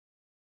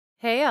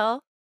Hey all,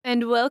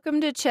 and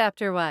welcome to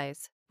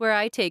Chapterwise, where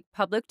I take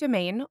public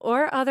domain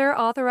or other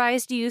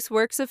authorized use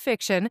works of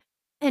fiction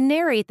and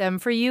narrate them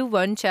for you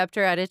one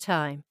chapter at a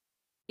time.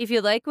 If you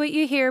like what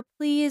you hear,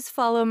 please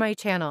follow my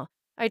channel.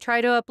 I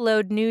try to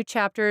upload new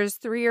chapters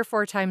 3 or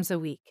 4 times a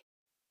week.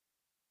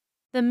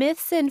 The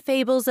Myths and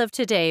Fables of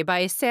Today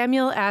by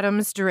Samuel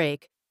Adams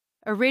Drake,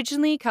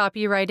 originally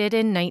copyrighted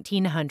in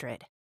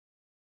 1900.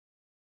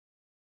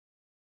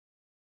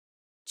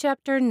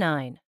 Chapter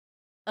 9.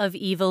 Of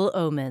Evil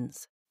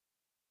Omens.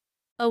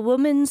 A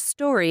Woman's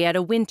Story at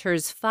a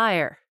Winter's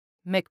Fire,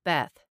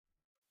 Macbeth.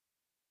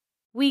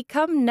 We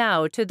come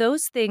now to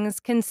those things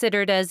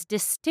considered as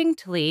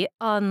distinctly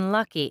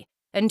unlucky,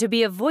 and to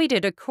be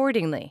avoided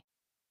accordingly.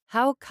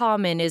 How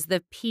common is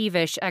the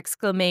peevish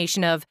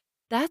exclamation of,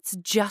 "That's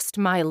just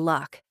my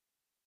luck."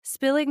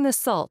 Spilling the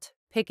salt,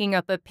 picking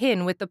up a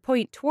pin with the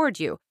point toward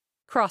you,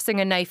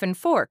 crossing a knife and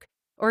fork,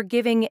 or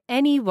giving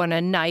anyone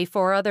a knife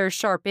or other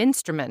sharp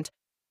instrument,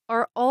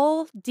 are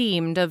all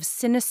deemed of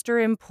sinister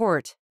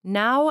import,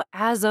 now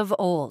as of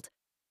old.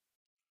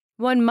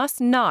 One must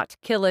not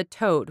kill a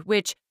toad,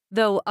 which,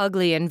 though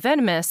ugly and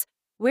venomous,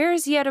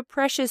 wears yet a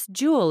precious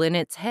jewel in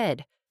its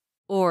head,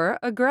 or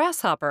a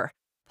grasshopper,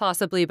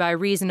 possibly by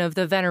reason of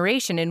the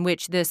veneration in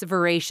which this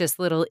voracious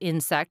little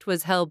insect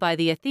was held by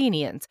the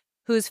Athenians,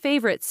 whose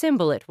favorite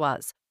symbol it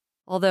was,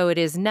 although it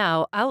is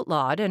now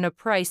outlawed and a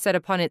price set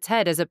upon its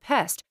head as a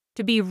pest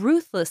to be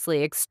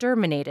ruthlessly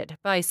exterminated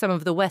by some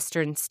of the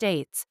Western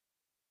states.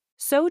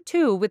 So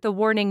too with the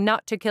warning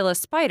not to kill a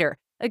spider,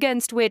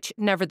 against which,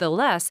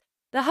 nevertheless,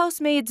 the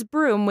housemaid's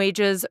broom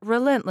wages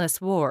relentless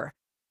war.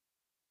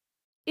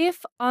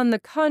 If, on the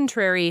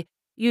contrary,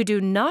 you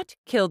do not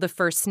kill the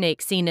first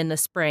snake seen in the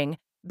spring,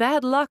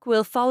 bad luck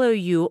will follow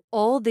you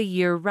all the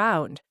year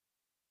round.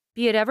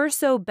 Be it ever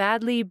so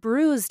badly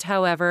bruised,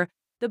 however,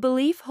 the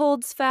belief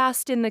holds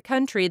fast in the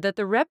country that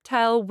the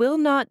reptile will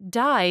not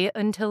die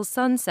until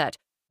sunset,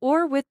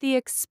 or with the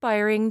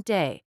expiring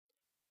day.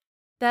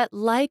 That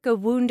like a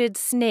wounded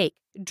snake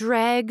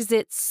drags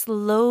its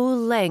slow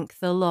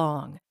length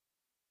along.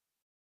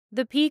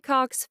 The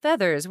peacock's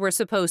feathers were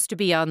supposed to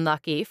be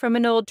unlucky from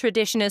an old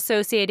tradition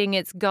associating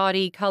its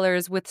gaudy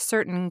colors with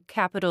certain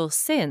capital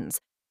sins,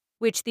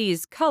 which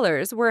these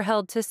colors were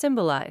held to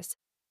symbolize.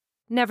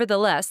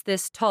 Nevertheless,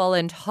 this tall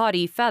and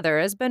haughty feather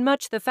has been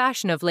much the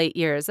fashion of late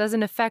years as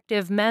an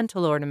effective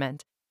mantle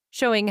ornament,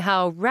 showing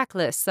how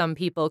reckless some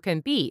people can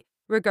be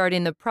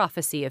regarding the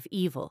prophecy of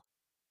evil.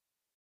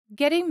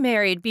 Getting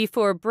married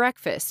before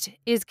breakfast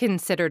is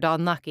considered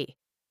unlucky.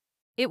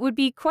 It would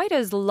be quite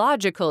as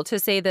logical to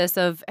say this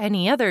of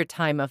any other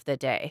time of the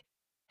day,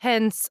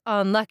 hence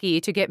unlucky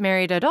to get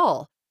married at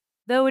all,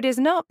 though it is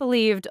not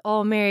believed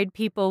all married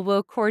people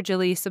will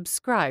cordially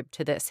subscribe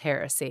to this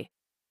heresy.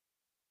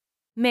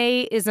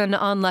 May is an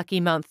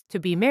unlucky month to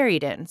be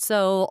married in,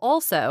 so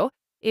also,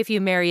 if you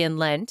marry in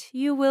Lent,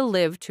 you will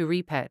live to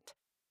repent.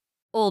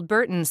 Old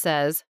Burton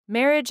says,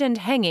 "Marriage and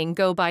hanging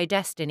go by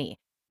destiny.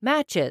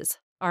 Matches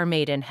are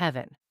made in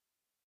heaven."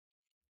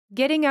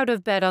 Getting out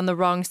of bed on the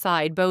wrong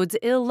side bodes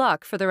ill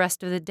luck for the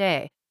rest of the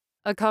day.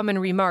 A common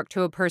remark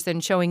to a person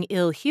showing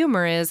ill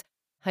humor is,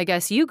 "I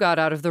guess you got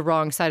out of the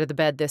wrong side of the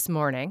bed this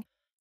morning."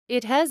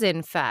 It has,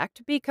 in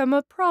fact, become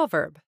a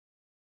proverb.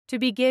 To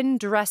begin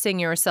dressing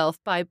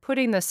yourself by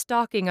putting the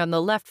stocking on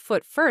the left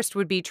foot first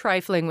would be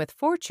trifling with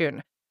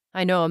fortune.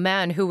 I know a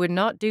man who would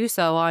not do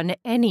so on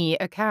any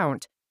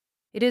account.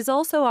 It is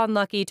also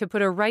unlucky to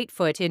put a right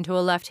foot into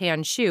a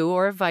left-hand shoe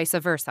or vice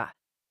versa.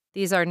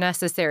 These are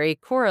necessary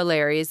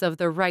corollaries of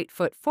the right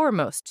foot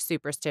foremost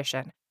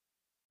superstition.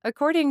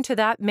 According to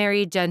that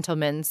merry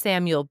gentleman,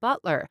 Samuel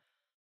Butler,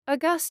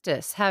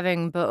 Augustus,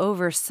 having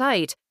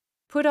oversight,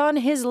 put on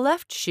his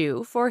left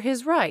shoe for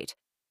his right,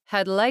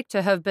 had like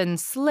to have been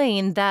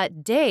slain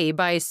that day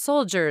by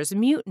soldiers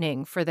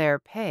mutinying for their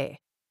pay.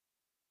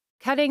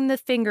 Cutting the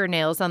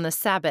fingernails on the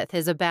Sabbath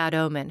is a bad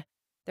omen.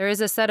 There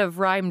is a set of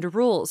rhymed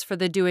rules for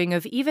the doing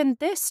of even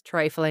this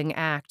trifling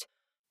act.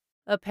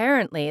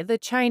 Apparently, the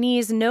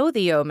Chinese know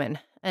the omen,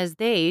 as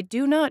they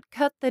do not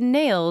cut the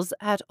nails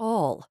at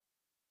all.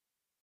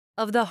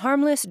 Of the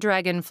harmless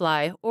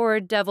dragonfly, or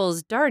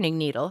devil's darning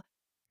needle,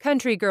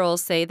 country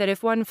girls say that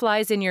if one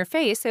flies in your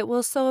face, it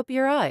will sew up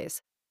your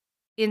eyes.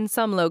 In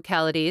some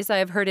localities, I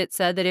have heard it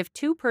said that if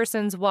two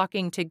persons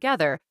walking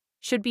together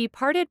should be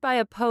parted by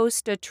a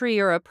post, a tree,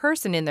 or a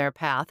person in their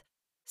path,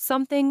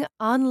 something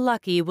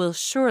unlucky will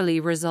surely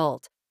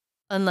result,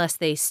 unless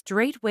they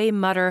straightway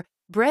mutter,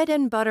 "Bread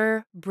and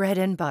butter, bread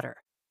and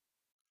butter."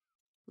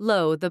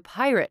 Lo, the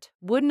pirate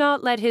would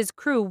not let his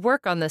crew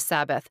work on the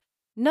Sabbath,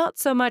 not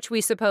so much,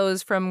 we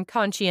suppose, from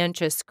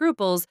conscientious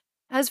scruples,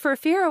 as for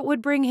fear it would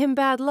bring him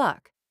bad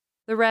luck.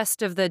 The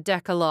rest of the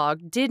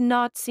Decalogue did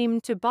not seem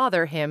to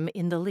bother him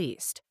in the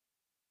least.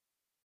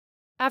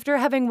 After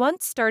having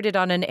once started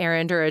on an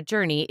errand or a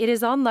journey, it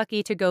is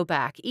unlucky to go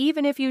back,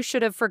 even if you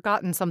should have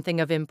forgotten something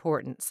of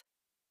importance.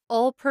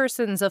 All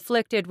persons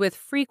afflicted with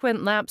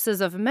frequent lapses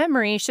of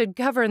memory should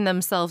govern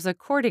themselves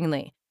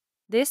accordingly.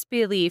 This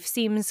belief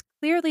seems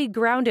clearly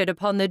grounded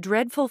upon the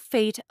dreadful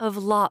fate of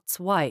Lot's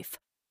wife.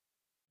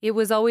 It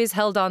was always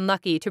held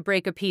unlucky to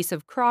break a piece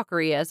of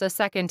crockery, as a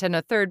second and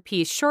a third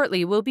piece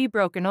shortly will be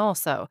broken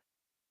also.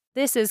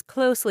 This is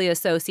closely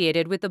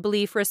associated with the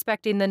belief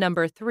respecting the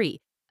number 3,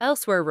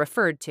 elsewhere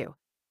referred to.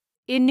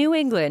 In New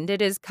England,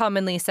 it is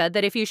commonly said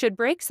that if you should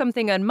break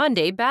something on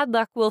Monday, bad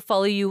luck will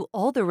follow you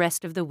all the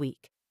rest of the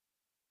week.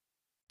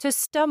 To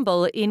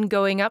stumble in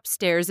going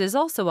upstairs is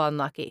also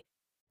unlucky,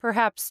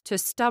 perhaps to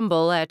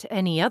stumble at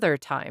any other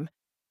time.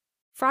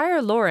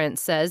 Friar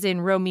Lawrence says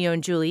in Romeo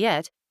and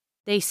Juliet,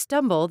 "They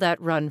stumble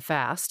that run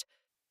fast."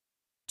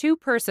 2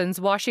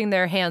 persons washing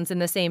their hands in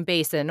the same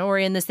basin or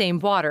in the same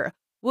water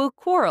will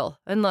quarrel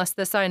unless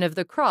the sign of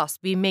the cross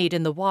be made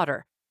in the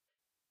water.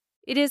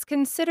 It is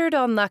considered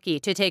unlucky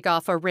to take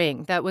off a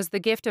ring that was the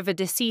gift of a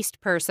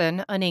deceased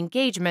person, an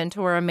engagement,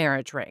 or a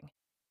marriage ring.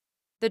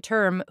 The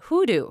term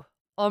hoodoo,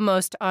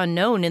 almost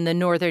unknown in the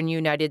northern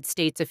United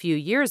States a few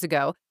years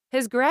ago,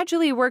 has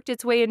gradually worked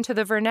its way into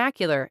the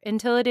vernacular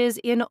until it is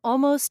in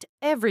almost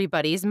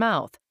everybody's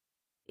mouth.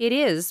 It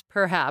is,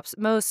 perhaps,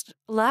 most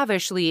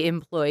lavishly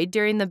employed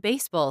during the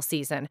baseball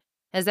season,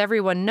 as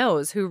everyone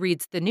knows who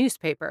reads the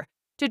newspaper,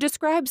 to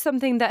describe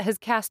something that has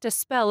cast a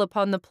spell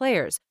upon the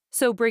players,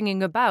 so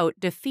bringing about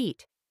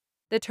defeat.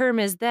 The term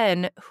is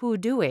then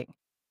hoodooing.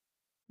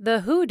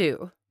 The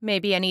hoodoo may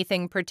be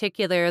anything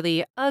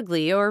particularly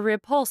ugly or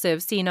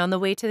repulsive seen on the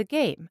way to the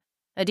game.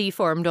 A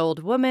deformed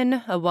old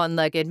woman, a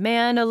one-legged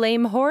man, a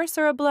lame horse,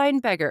 or a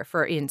blind beggar,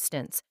 for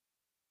instance.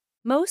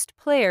 Most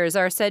players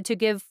are said to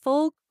give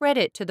full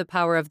credit to the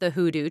power of the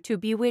hoodoo to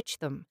bewitch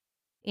them.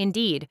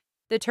 Indeed,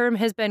 the term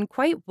has been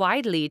quite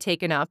widely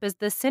taken up as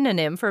the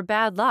synonym for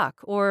bad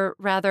luck, or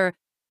rather,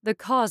 the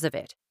cause of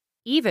it,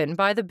 even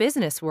by the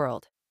business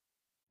world.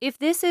 If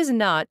this is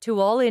not,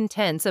 to all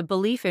intents, a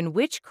belief in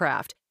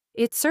witchcraft,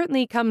 it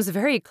certainly comes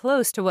very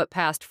close to what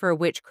passed for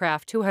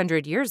witchcraft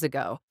 200 years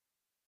ago.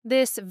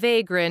 This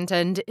vagrant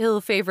and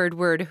ill-favored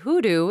word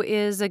hoodoo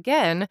is,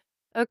 again,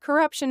 a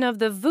corruption of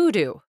the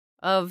voodoo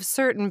of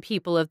certain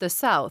people of the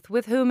South,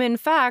 with whom, in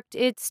fact,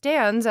 it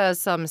stands,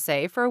 as some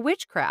say, for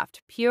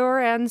witchcraft, pure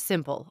and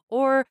simple,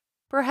 or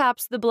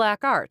perhaps the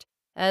black art,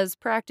 as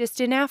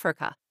practiced in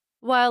Africa,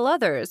 while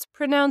others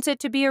pronounce it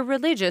to be a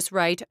religious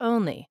rite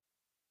only.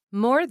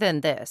 More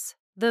than this,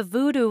 the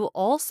voodoo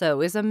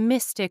also is a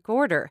mystic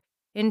order,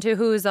 into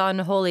whose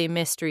unholy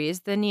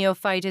mysteries the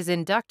neophyte is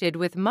inducted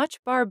with much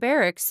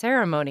barbaric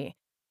ceremony.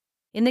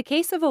 In the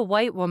case of a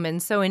white woman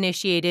so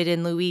initiated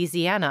in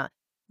Louisiana,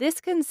 this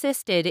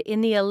consisted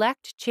in the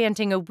elect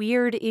chanting a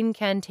weird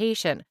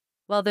incantation,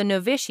 while the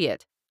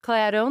novitiate,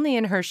 clad only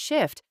in her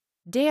shift,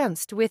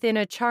 danced within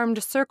a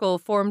charmed circle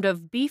formed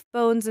of beef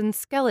bones and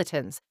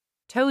skeletons,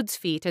 toads'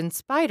 feet and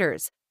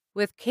spiders,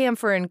 with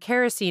camphor and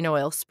kerosene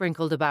oil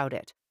sprinkled about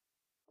it.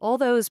 All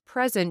those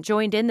present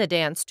joined in the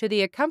dance to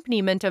the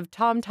accompaniment of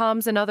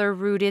tom-toms and other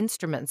rude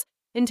instruments,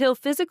 until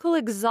physical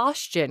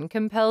exhaustion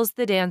compels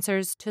the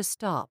dancers to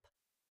stop.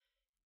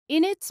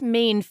 In its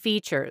main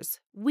features,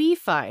 we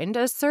find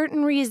a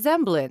certain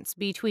resemblance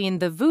between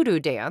the voodoo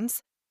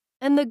dance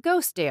and the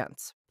ghost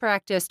dance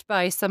practiced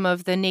by some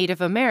of the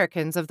Native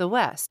Americans of the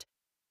West,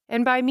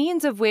 and by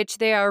means of which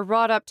they are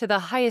wrought up to the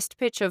highest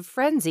pitch of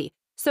frenzy,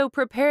 so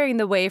preparing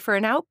the way for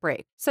an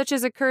outbreak, such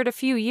as occurred a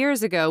few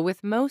years ago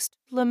with most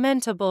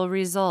lamentable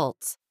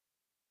results.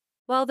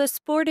 While the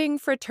sporting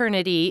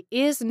fraternity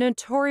is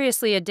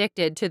notoriously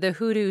addicted to the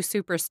hoodoo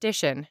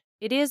superstition,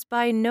 it is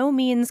by no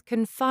means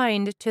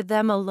confined to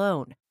them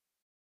alone.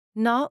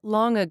 Not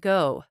long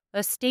ago,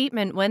 a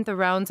statement went the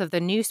rounds of the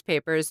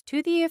newspapers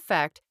to the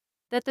effect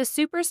that the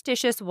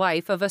superstitious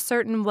wife of a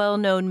certain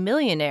well-known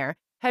millionaire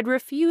had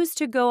refused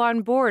to go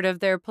on board of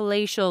their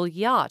palatial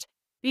yacht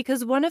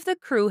because one of the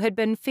crew had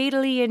been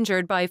fatally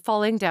injured by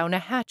falling down a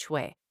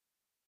hatchway.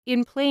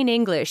 In plain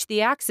English,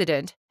 the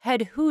accident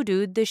had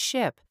hoodooed the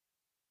ship.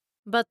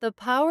 But the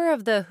power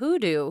of the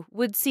hoodoo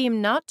would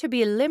seem not to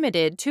be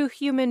limited to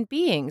human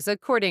beings,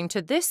 according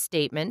to this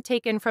statement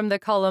taken from the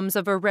columns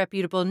of a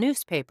reputable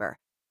newspaper.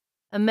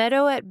 A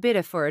meadow at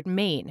Biddeford,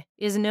 Maine,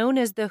 is known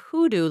as the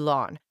hoodoo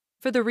lawn,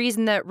 for the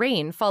reason that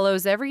rain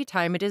follows every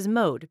time it is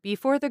mowed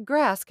before the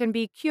grass can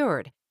be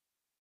cured.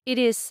 It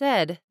is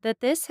said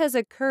that this has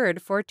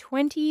occurred for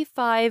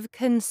 25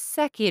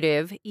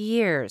 consecutive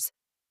years.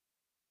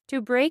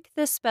 To break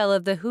the spell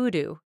of the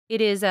hoodoo,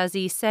 it is as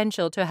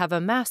essential to have a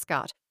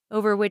mascot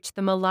over which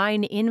the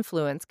malign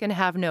influence can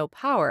have no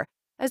power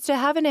as to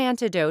have an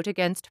antidote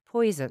against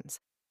poisons.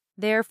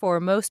 Therefore,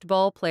 most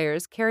ball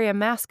players carry a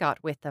mascot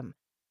with them.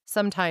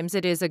 Sometimes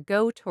it is a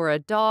goat or a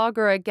dog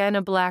or again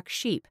a black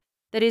sheep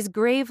that is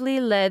gravely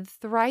led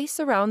thrice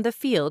around the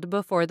field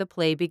before the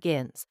play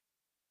begins.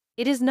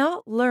 It is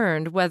not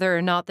learned whether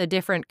or not the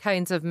different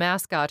kinds of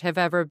mascot have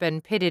ever been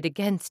pitted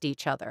against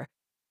each other.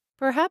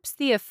 Perhaps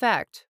the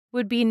effect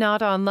would be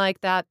not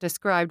unlike that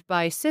described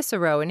by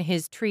Cicero in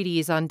his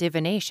treatise on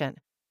divination.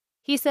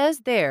 He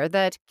says there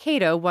that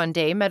Cato one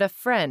day met a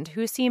friend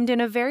who seemed in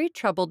a very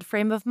troubled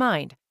frame of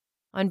mind.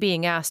 On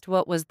being asked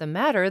what was the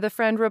matter, the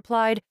friend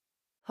replied,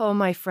 "Oh,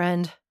 my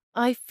friend,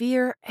 I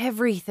fear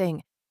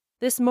everything.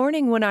 This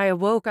morning when I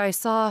awoke, I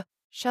saw,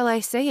 shall I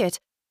say it,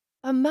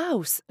 A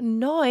mouse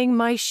gnawing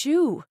my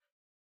shoe."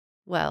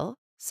 "Well,"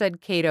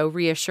 said Cato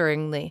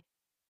reassuringly,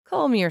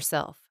 "calm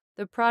yourself.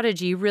 The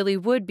prodigy really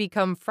would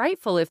become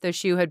frightful if the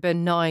shoe had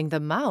been gnawing the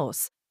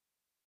mouse."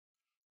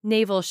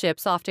 Naval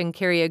ships often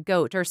carry a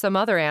goat or some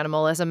other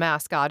animal as a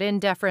mascot in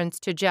deference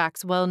to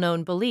Jack's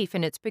well-known belief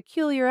in its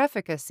peculiar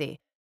efficacy.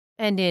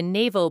 And in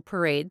naval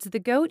parades, the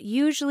goat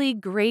usually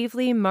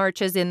gravely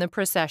marches in the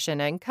procession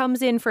and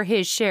comes in for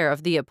his share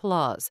of the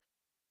applause.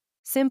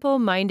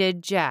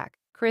 Simple-minded Jack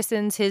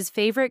christens his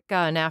favorite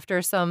gun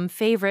after some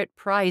favorite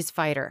prize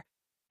fighter.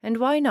 And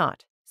why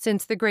not,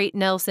 since the great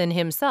Nelson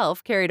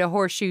himself carried a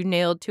horseshoe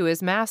nailed to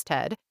his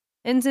masthead,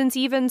 and since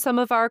even some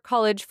of our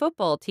college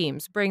football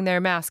teams bring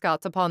their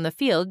mascots upon the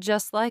field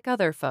just like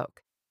other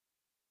folk.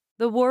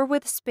 The war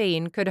with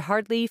Spain could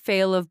hardly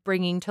fail of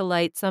bringing to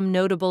light some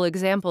notable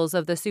examples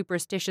of the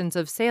superstitions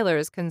of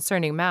sailors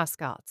concerning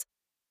mascots.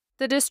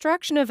 The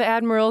destruction of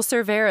Admiral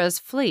Cervera's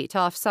fleet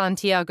off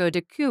Santiago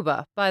de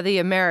Cuba by the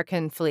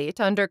American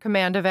fleet under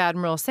command of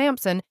Admiral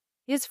Sampson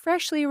is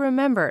freshly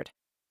remembered.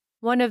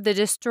 One of the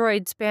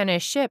destroyed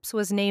Spanish ships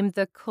was named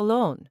the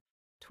Colón.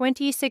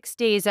 26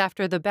 days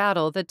after the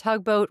battle, the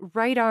tugboat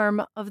Right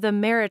Arm of the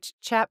Merritt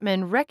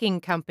Chapman Wrecking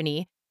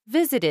Company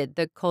visited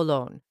the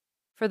Colón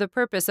for the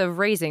purpose of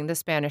raising the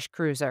Spanish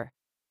cruiser.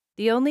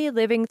 The only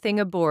living thing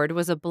aboard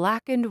was a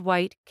black and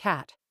white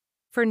cat.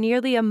 For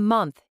nearly a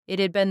month, it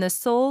had been the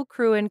sole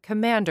crew and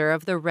commander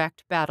of the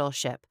wrecked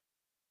battleship.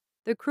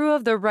 The crew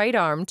of the Right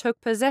Arm took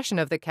possession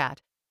of the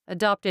cat,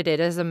 adopted it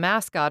as a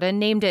mascot, and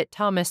named it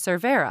Thomas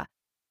Cervera.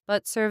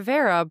 But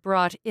Cervera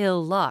brought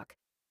ill luck.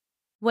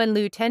 When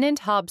Lieutenant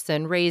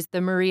Hobson raised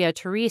the Maria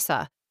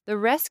Teresa, the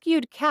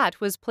rescued cat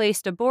was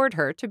placed aboard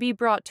her to be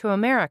brought to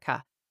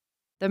America.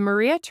 The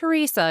Maria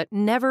Teresa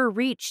never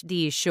reached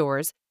these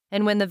shores,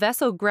 and when the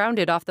vessel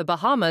grounded off the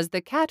Bahamas,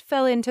 the cat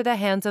fell into the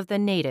hands of the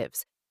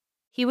natives.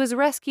 He was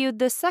rescued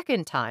the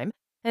second time,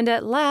 and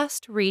at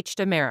last reached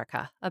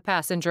America, a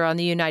passenger on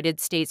the United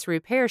States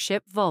repair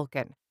ship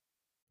Vulcan.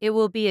 It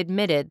will be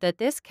admitted that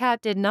this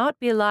cat did not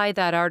belie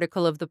that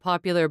article of the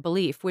popular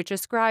belief which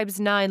ascribes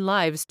 9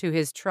 lives to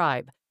his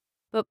tribe.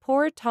 But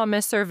poor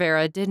Thomas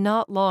Cervera did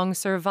not long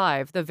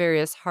survive the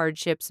various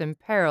hardships and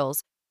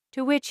perils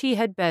to which he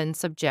had been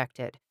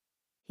subjected.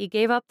 He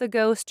gave up the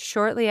ghost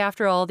shortly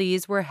after all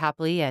these were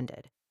happily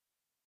ended.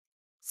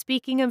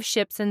 Speaking of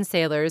ships and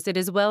sailors, it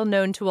is well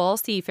known to all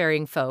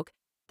seafaring folk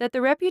that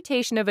the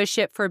reputation of a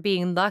ship for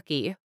being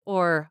lucky,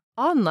 or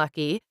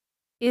unlucky,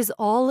 is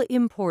all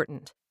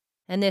important.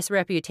 And this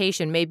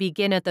reputation may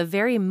begin at the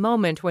very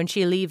moment when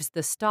she leaves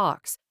the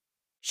stocks.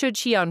 Should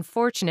she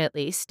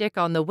unfortunately stick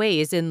on the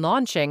ways in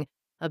launching,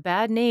 a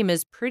bad name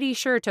is pretty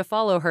sure to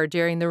follow her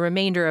during the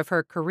remainder of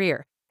her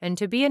career, and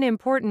to be an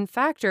important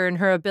factor in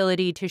her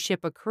ability to ship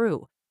a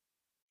crew.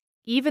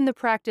 Even the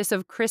practice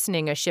of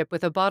christening a ship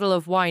with a bottle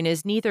of wine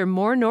is neither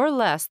more nor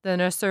less than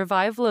a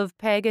survival of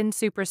pagan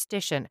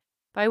superstition,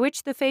 by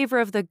which the favor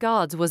of the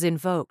gods was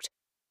invoked.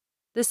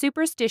 The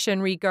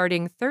superstition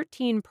regarding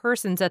 13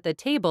 persons at the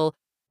table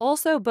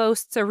also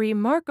boasts a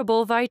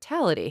remarkable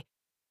vitality.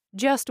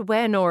 Just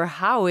when or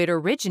how it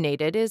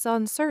originated is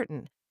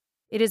uncertain.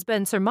 It has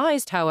been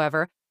surmised,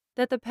 however,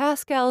 that the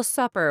Paschal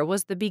Supper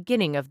was the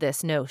beginning of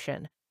this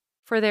notion,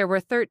 for there were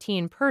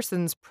 13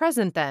 persons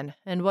present then,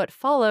 and what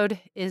followed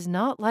is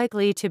not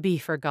likely to be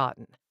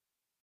forgotten.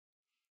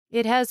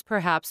 It has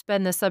perhaps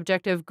been the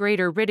subject of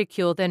greater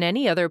ridicule than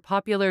any other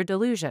popular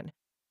delusion,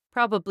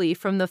 probably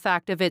from the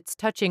fact of its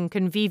touching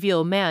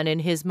convivial man in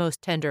his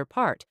most tender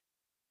part,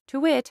 to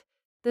wit,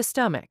 the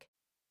stomach.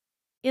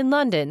 In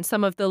London,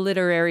 some of the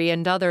literary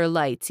and other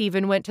lights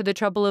even went to the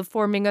trouble of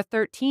forming a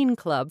 13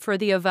 club for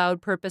the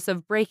avowed purpose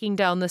of breaking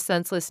down the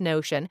senseless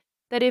notion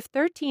that if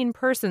 13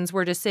 persons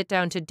were to sit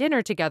down to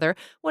dinner together,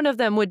 one of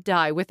them would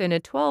die within a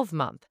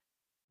 12-month.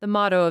 The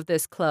motto of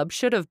this club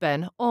should have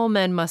been, "All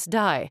men must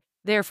die,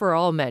 therefore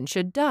all men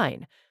should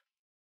dine."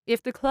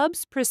 If the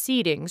club's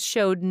proceedings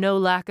showed no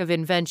lack of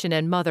invention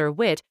and mother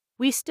wit,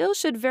 we still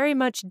should very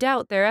much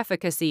doubt their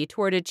efficacy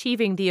toward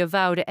achieving the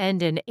avowed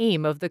end and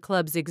aim of the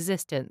club's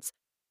existence.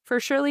 For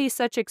surely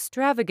such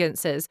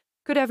extravagances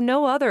could have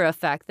no other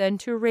effect than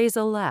to raise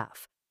a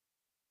laugh.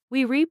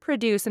 We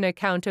reproduce an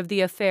account of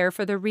the affair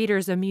for the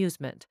reader's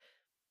amusement.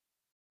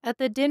 At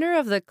the dinner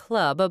of the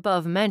club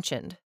above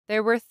mentioned,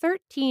 there were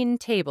 13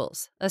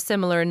 tables, a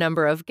similar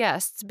number of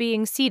guests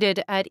being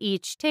seated at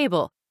each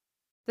table.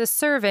 The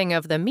serving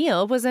of the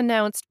meal was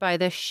announced by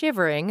the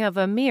shivering of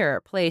a mirror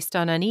placed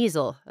on an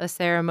easel, a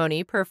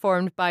ceremony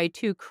performed by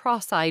 2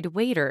 cross-eyed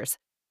waiters.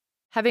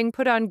 Having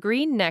put on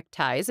green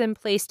neckties and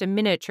placed a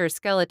miniature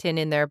skeleton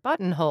in their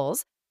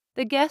buttonholes,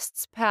 the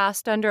guests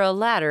passed under a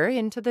ladder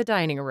into the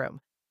dining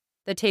room.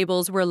 The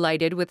tables were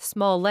lighted with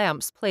small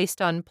lamps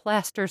placed on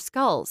plaster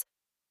skulls.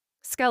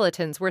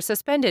 Skeletons were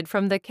suspended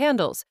from the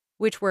candles,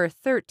 which were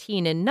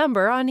 13 in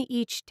number on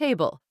each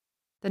table.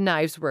 The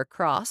knives were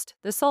crossed,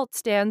 the salt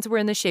stands were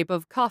in the shape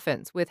of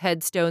coffins with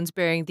headstones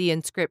bearing the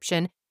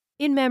inscription,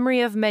 "In memory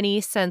of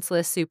many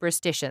senseless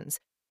superstitions,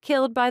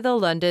 killed by the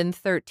London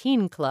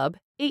 13 Club,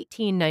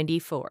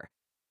 1894.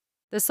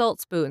 The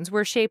salt spoons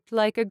were shaped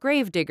like a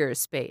gravedigger's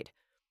spade.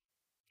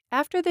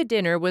 After the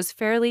dinner was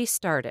fairly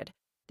started,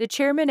 the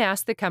chairman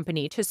asked the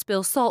company to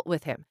spill salt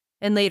with him,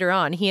 and later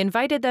on he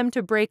invited them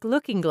to break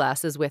looking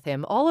glasses with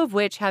him, all of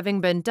which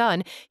having been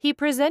done, he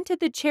presented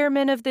the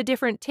chairmen of the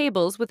different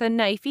tables with a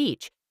knife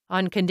each,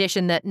 on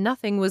condition that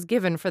nothing was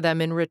given for them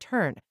in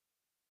return.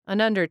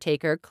 An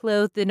undertaker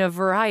clothed in a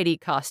variety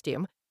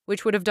costume,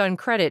 which would have done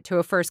credit to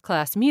a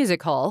first-class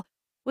music hall,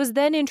 was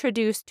then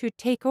introduced to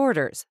take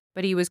orders,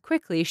 but he was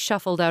quickly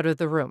shuffled out of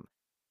the room.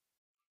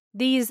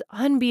 These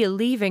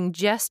unbelieving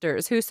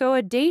jesters who so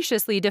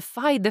audaciously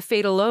defied the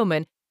fatal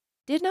omen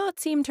did not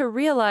seem to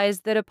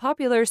realize that a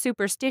popular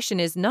superstition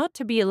is not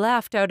to be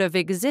laughed out of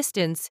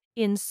existence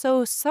in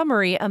so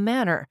summary a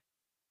manner.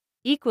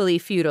 Equally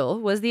futile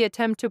was the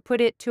attempt to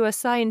put it to a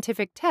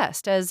scientific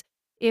test, as,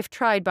 if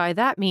tried by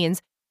that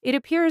means, it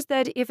appears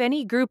that if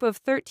any group of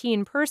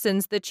 13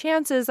 persons, the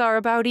chances are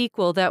about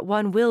equal that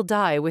one will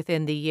die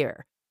within the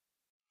year.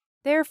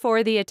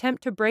 Therefore, the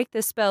attempt to break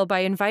the spell by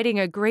inviting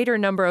a greater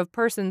number of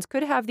persons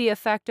could have the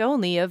effect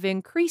only of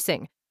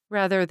increasing,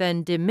 rather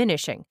than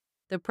diminishing,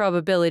 the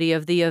probability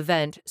of the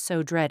event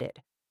so dreaded.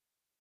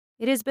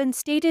 It has been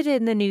stated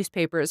in the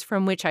newspapers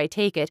from which I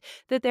take it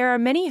that there are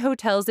many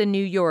hotels in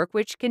New York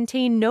which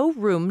contain no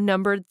room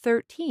numbered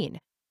 13.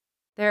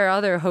 There are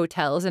other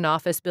hotels and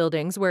office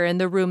buildings wherein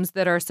the rooms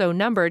that are so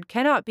numbered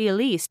cannot be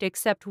leased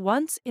except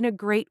once in a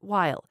great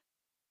while.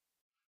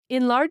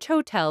 In large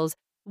hotels,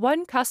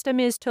 one custom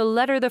is to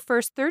letter the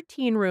first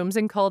 13 rooms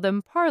and call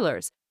them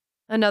parlors.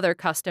 Another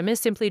custom is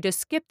simply to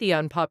skip the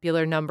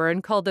unpopular number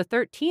and call the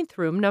 13th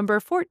room number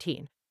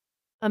 14.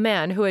 A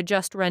man who had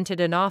just rented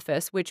an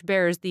office which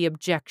bears the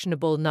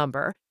objectionable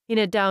number in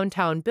a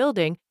downtown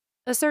building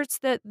asserts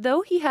that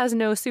though he has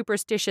no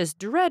superstitious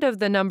dread of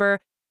the number,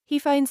 he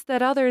finds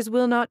that others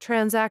will not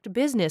transact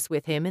business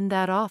with him in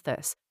that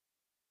office.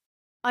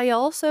 I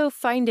also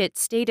find it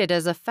stated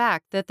as a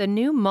fact that the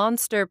new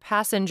monster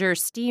passenger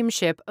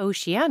steamship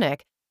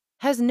Oceanic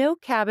has no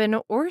cabin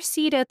or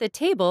seat at the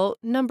table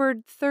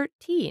numbered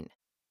 13.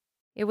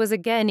 It was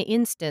again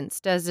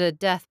instanced as a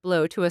death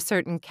blow to a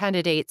certain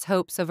candidate's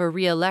hopes of a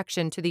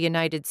re-election to the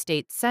United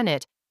States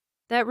Senate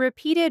that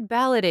repeated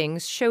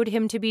ballotings showed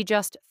him to be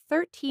just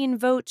 13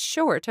 votes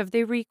short of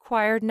the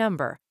required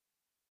number.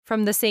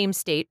 From the same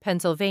state,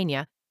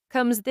 Pennsylvania,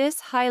 comes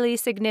this highly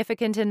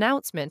significant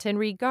announcement in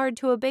regard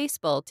to a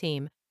baseball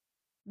team.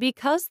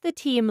 Because the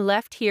team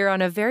left here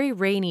on a very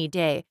rainy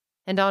day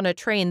and on a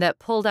train that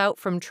pulled out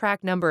from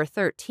track number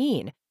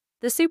 13,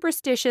 the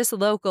superstitious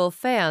local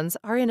fans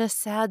are in a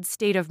sad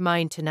state of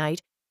mind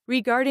tonight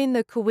regarding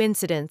the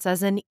coincidence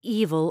as an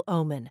evil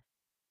omen.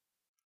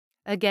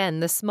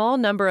 Again, the small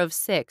number of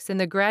 6 in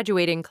the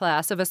graduating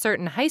class of a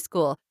certain high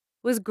school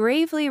was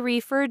gravely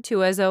referred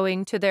to as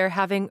owing to there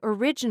having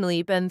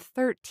originally been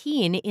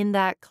 13 in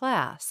that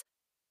class.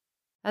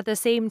 At the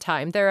same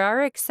time, there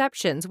are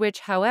exceptions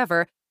which,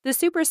 however, the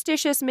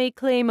superstitious may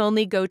claim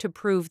only go to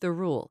prove the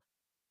rule.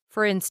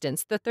 For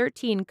instance, the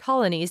 13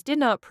 colonies did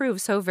not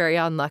prove so very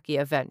unlucky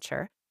a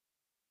venture.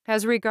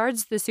 As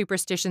regards the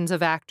superstitions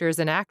of actors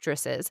and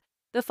actresses,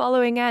 the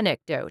following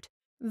anecdote,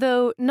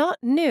 though not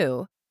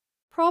new,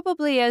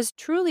 probably as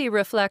truly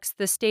reflects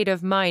the state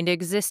of mind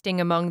existing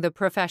among the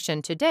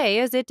profession today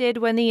as it did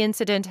when the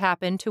incident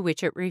happened to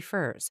which it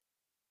refers.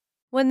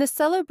 When the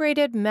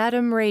celebrated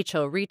Madame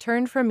Rachel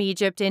returned from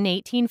Egypt in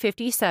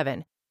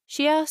 1857,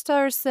 she asked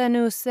Arsène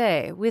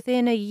Houssaye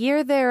within a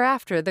year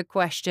thereafter the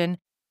question,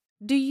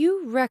 "Do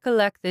you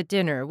recollect the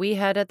dinner we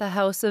had at the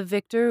house of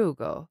Victor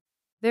Hugo?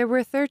 There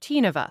were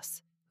 13 of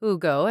us,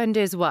 Hugo and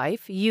his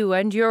wife, you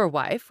and your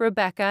wife,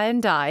 Rebecca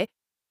and I,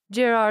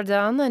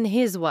 Girardin and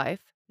his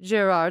wife,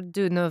 Gérard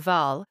de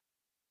Nerval,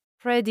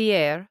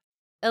 Prédier,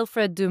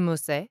 Alfred de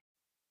Musset,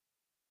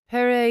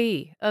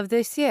 Pareilly of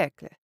the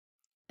siècle,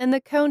 and the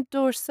Count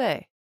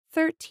d'Orsay,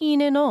 13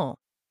 in all.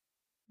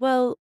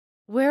 Well,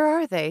 where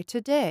are they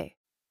today?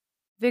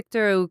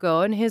 Victor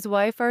Hugo and his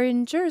wife are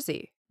in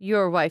Jersey.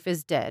 Your wife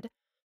is dead.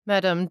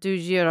 Madame du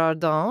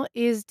Girardin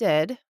is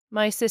dead.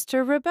 My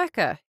sister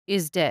Rebecca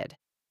is dead.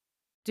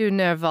 De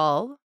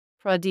Nerval,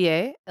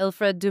 Pradier,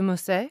 Alfred de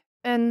Musset,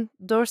 and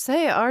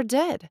d'Orsay are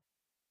dead.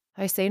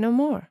 I say no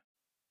more.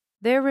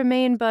 There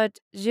remain but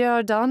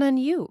Girardin and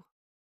you.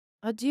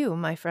 Adieu,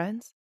 my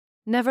friends.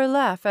 Never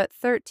laugh at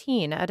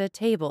 13 at a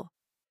table."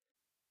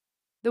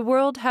 The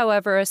world,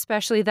 however,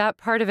 especially that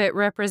part of it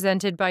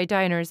represented by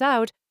diners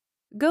out,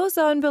 goes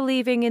on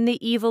believing in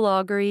the evil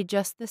augury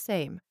just the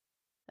same.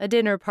 A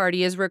dinner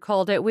party is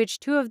recalled at which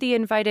 2 of the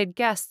invited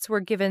guests were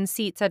given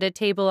seats at a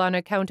table on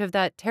account of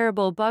that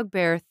terrible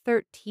bugbear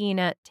 13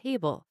 at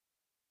table.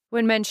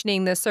 When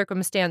mentioning this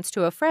circumstance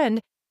to a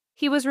friend,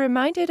 he was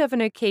reminded of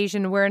an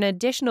occasion where an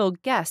additional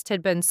guest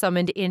had been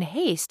summoned in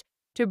haste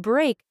to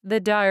break the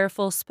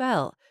direful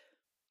spell.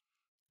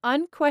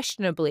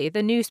 Unquestionably,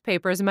 the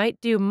newspapers might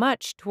do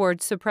much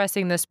towards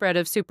suppressing the spread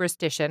of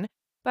superstition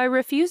by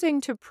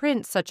refusing to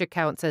print such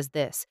accounts as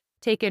this,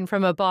 taken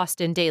from a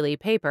Boston daily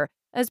paper,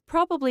 as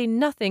probably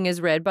nothing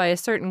is read by a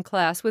certain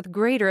class with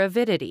greater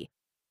avidity.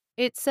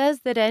 It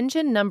says that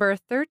engine number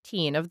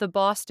 13 of the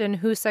Boston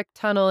Hoosick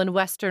Tunnel and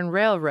Western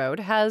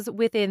Railroad has,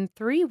 within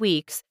 3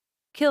 weeks,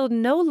 killed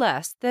no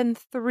less than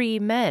 3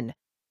 men.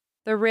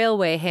 The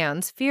railway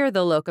hands fear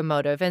the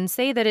locomotive and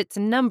say that its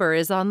number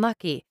is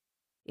unlucky.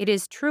 It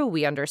is true,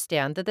 we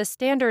understand, that the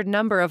standard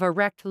number of a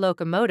wrecked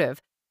locomotive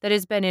that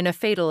has been in a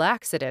fatal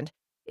accident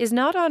is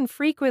not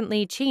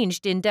unfrequently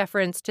changed in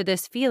deference to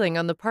this feeling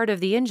on the part of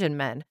the engine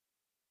men.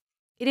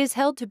 It is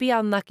held to be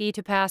unlucky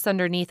to pass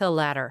underneath a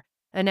ladder,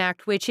 an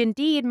act which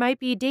indeed might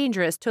be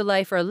dangerous to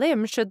life or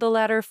limb should the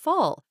ladder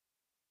fall.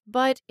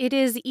 But it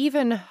is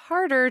even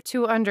harder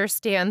to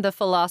understand the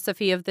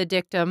philosophy of the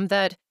dictum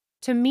that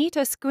to meet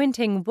a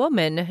squinting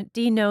woman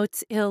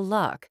denotes ill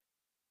luck.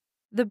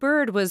 The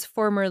bird was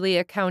formerly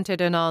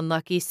accounted an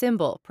unlucky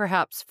symbol,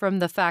 perhaps from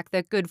the fact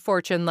that good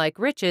fortune, like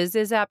riches,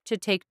 is apt to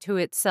take to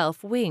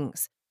itself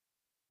wings.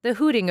 The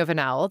hooting of an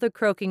owl, the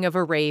croaking of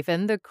a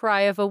raven, the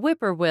cry of a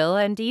whippoorwill,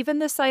 and even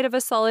the sight of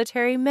a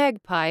solitary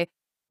magpie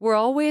were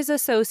always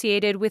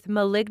associated with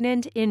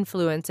malignant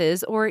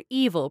influences or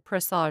evil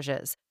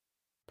presages.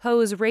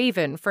 Poe's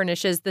raven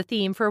furnishes the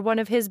theme for one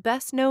of his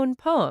best-known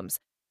poems,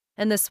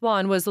 and the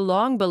swan was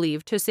long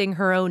believed to sing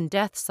her own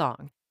death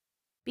song.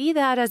 Be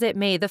that as it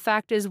may, the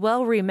fact is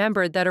well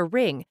remembered that a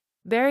ring,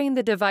 bearing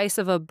the device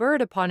of a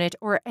bird upon it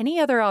or any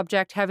other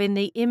object having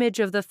the image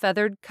of the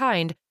feathered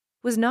kind,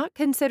 was not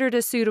considered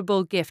a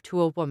suitable gift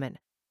to a woman.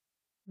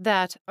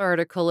 That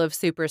article of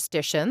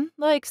superstition,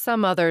 like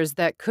some others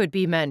that could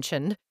be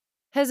mentioned,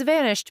 has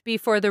vanished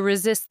before the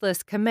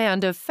resistless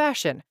command of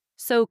fashion,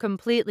 so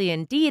completely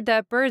indeed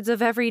that birds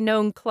of every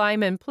known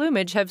clime and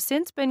plumage have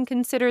since been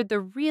considered the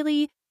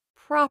really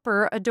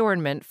proper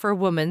adornment for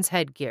woman's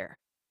headgear.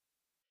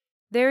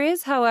 There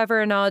is, however,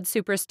 an odd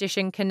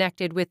superstition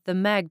connected with the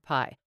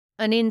magpie,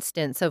 an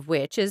instance of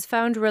which is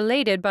found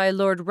related by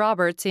Lord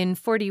Roberts in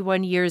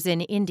 41 Years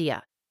in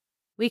India.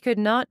 We could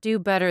not do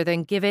better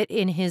than give it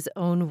in his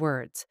own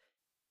words.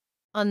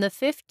 On the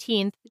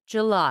 15th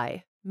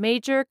July,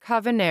 Major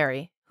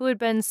Kavaneri, who had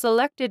been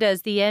selected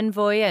as the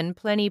envoy and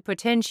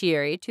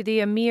plenipotentiary to the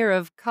Emir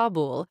of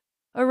Kabul,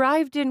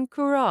 arrived in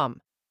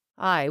Kurram.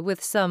 I,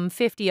 with some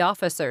 50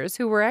 officers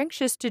who were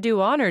anxious to do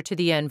honor to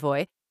the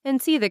envoy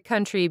and see the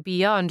country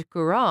beyond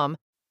Kurram,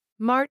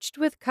 marched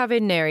with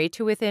Kavaneri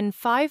to within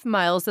 5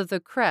 miles of the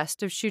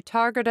crest of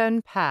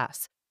Shutargardan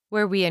Pass,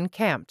 where we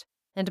encamped,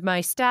 and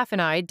my staff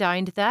and I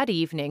dined that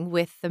evening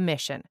with the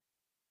mission.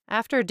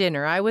 After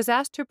dinner, I was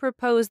asked to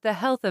propose the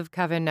health of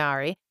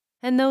Kavaneri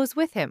and those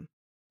with him,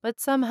 but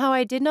somehow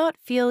I did not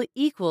feel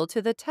equal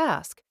to the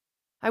task.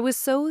 I was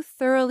so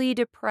thoroughly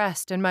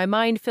depressed and my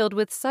mind filled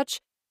with such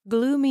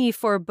gloomy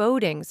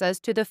forebodings as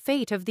to the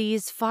fate of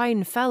these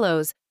fine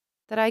fellows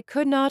that I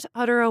could not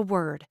utter a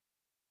word.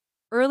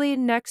 Early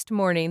next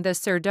morning, the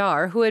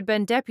Sirdar, who had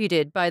been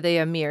deputed by the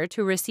Emir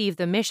to receive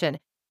the mission,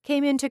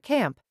 came into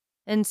camp,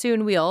 and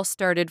soon we all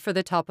started for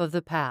the top of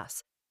the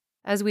pass.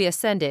 As we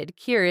ascended,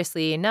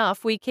 curiously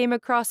enough, we came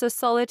across a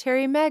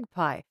solitary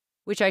magpie,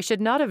 which I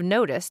should not have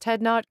noticed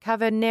had not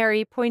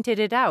Kavaneri pointed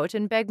it out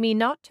and begged me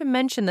not to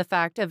mention the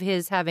fact of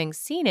his having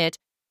seen it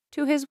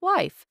to his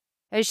wife,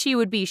 as she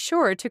would be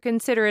sure to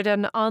consider it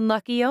an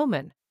unlucky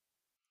omen.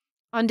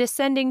 On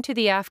descending to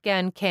the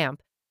Afghan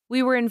camp,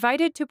 we were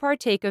invited to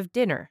partake of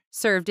dinner,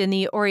 served in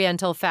the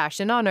Oriental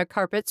fashion on a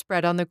carpet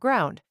spread on the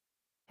ground.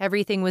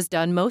 Everything was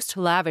done most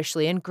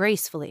lavishly and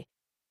gracefully.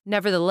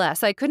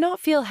 Nevertheless, I could not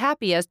feel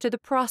happy as to the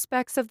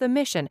prospects of the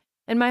mission,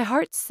 and my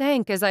heart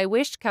sank as I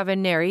wished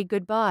Kavaneri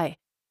goodbye.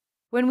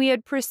 When we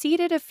had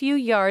proceeded a few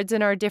yards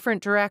in our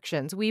different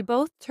directions, we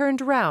both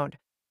turned round,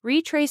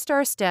 retraced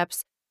our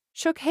steps,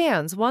 shook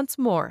hands once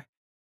more,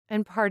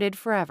 and parted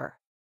forever.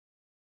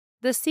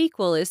 The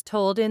sequel is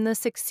told in the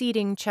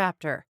succeeding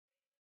chapter.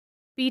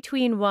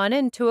 Between 1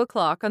 and 2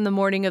 o'clock on the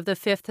morning of the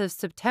 5th of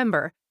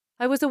September,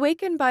 I was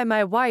awakened by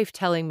my wife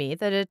telling me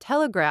that a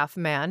telegraph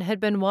man had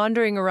been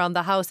wandering around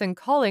the house and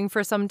calling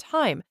for some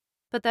time,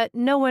 but that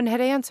no one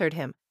had answered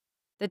him.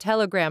 The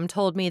telegram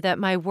told me that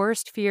my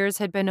worst fears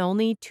had been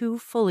only too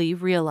fully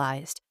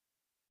realized.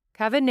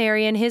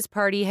 Kavaneri and his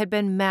party had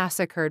been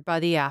massacred by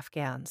the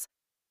Afghans.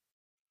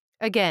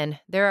 Again,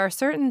 there are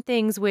certain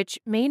things which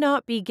may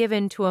not be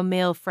given to a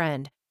male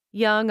friend,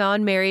 young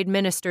unmarried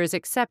ministers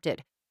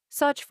excepted,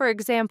 such, for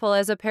example,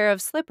 as a pair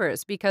of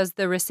slippers, because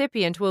the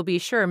recipient will be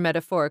sure,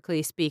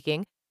 metaphorically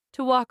speaking,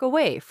 to walk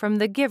away from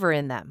the giver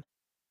in them.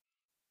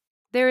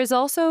 There is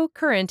also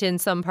current in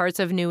some parts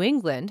of New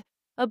England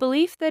a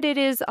belief that it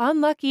is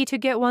unlucky to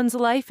get one's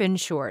life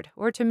insured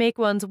or to make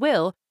one's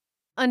will,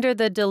 under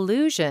the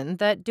delusion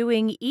that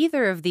doing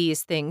either of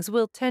these things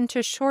will tend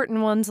to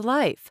shorten one's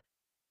life.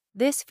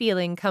 This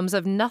feeling comes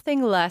of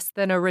nothing less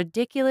than a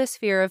ridiculous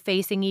fear of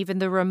facing even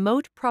the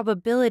remote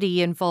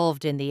probability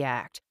involved in the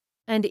act,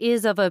 and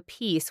is of a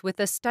piece with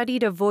the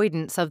studied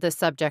avoidance of the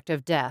subject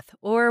of death,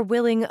 or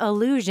willing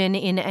allusion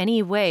in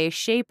any way,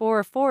 shape,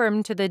 or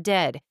form to the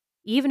dead,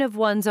 even of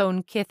one's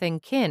own kith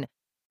and kin,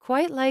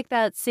 quite like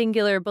that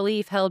singular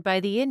belief held by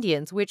the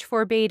Indians which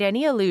forbade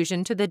any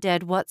allusion to the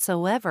dead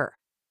whatsoever.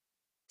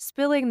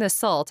 spilling the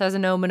salt as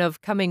an omen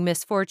of coming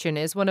misfortune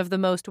is one of the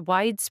most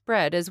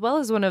widespread as well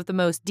as one of the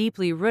most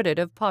deeply rooted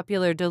of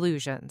popular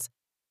delusions.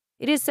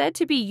 It is said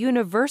to be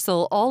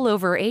universal all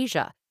over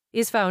Asia,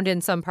 is found in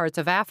some parts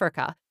of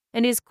Africa,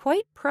 and is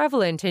quite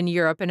prevalent in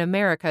Europe and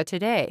America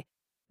today.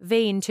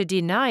 Vain to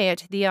deny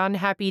it, the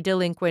unhappy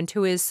delinquent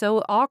who is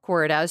so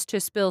awkward as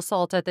to spill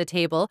salt at the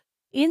table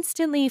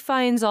instantly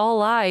finds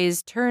all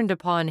eyes turned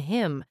upon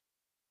him.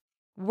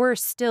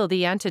 Worse still,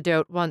 the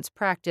antidote once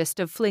practiced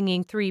of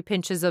flinging 3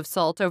 pinches of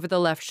salt over the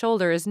left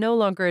shoulder is no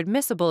longer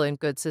admissible in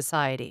good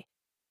society.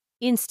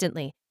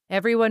 Instantly,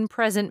 everyone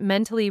present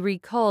mentally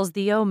recalls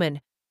the omen.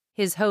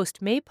 His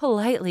host may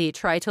politely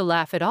try to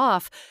laugh it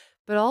off,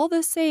 but all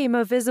the same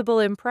a visible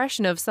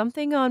impression of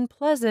something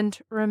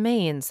unpleasant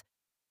remains.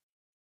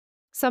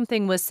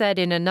 Something was said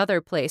in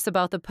another place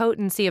about the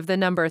potency of the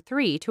number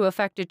 3 to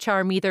effect a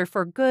charm either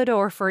for good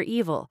or for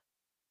evil.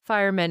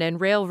 Firemen and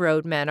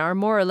railroad men are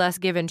more or less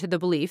given to the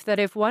belief that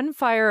if one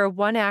fire or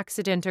one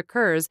accident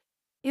occurs,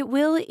 it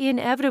will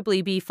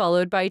inevitably be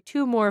followed by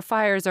 2 more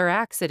fires or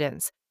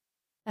accidents.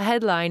 A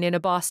headline in a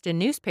Boston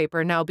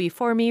newspaper now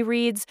before me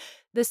reads,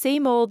 "The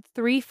same old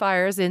 3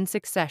 fires in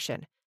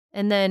succession,"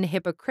 and then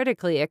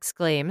hypocritically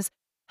exclaims,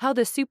 "How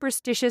the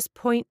superstitious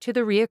point to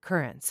the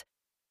reoccurrence."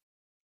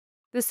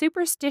 The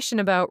superstition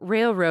about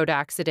railroad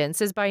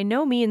accidents is by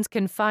no means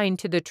confined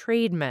to the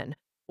tradesmen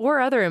or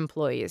other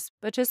employees,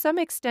 but to some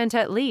extent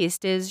at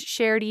least is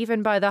shared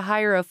even by the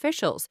higher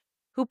officials,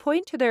 who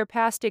point to their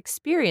past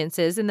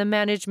experiences in the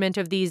management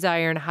of these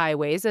iron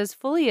highways as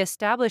fully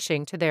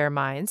establishing to their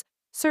minds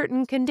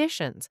certain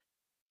conditions.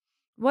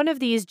 One of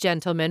these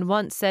gentlemen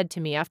once said to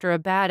me after a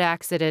bad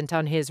accident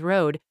on his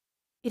road,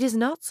 "It is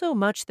not so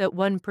much that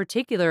one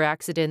particular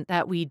accident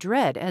that we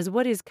dread as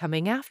what is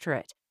coming after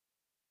it."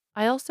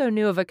 I also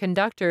knew of a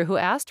conductor who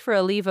asked for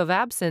a leave of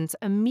absence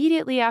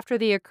immediately after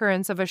the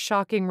occurrence of a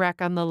shocking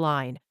wreck on the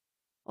line.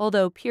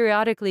 Although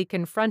periodically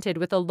confronted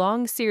with a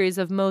long series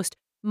of most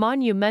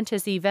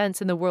monumentous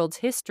events in the world's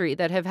history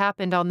that have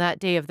happened on that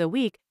day of the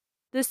week,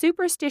 the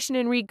superstition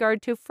in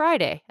regard to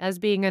Friday as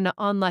being an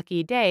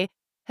unlucky day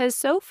has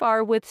so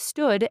far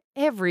withstood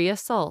every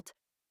assault.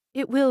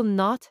 It will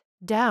not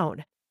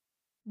down.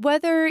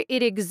 Whether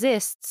it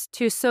exists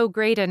to so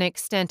great an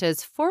extent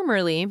as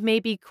formerly may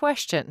be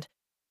questioned,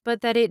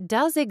 but that it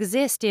does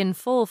exist in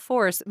full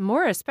force,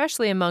 more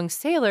especially among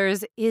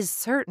sailors, is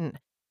certain.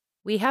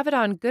 We have it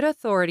on good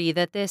authority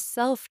that this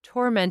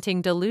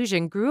self-tormenting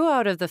delusion grew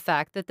out of the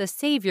fact that the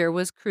Savior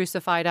was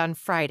crucified on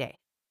Friday,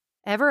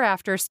 ever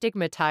after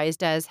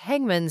stigmatized as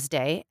Hangman's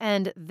Day,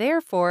 and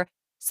therefore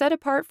set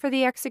apart for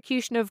the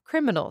execution of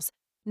criminals,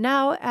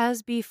 now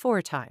as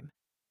beforetime.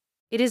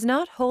 It is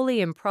not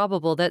wholly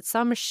improbable that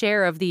some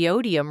share of the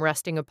odium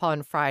resting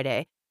upon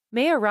Friday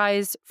may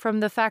arise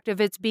from the fact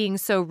of its being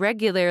so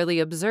regularly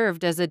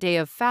observed as a day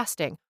of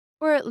fasting,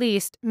 or at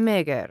least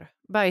maigre,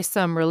 by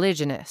some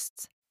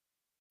religionists.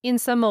 In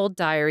some old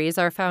diaries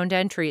are found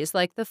entries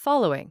like the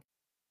following: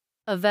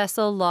 "A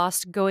vessel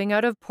lost going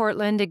out of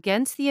Portland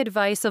against the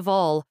advice of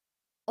all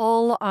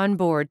on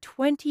board,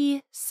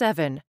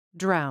 27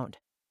 drowned."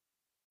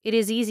 It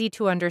is easy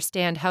to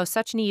understand how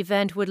such an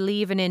event would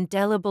leave an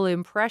indelible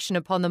impression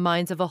upon the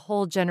minds of a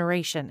whole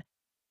generation.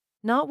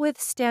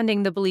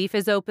 Notwithstanding the belief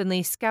is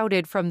openly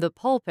scouted from the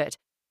pulpit,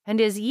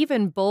 and is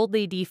even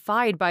boldly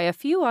defied by a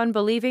few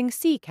unbelieving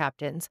sea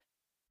captains,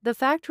 the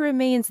fact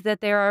remains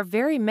that there are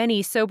very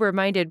many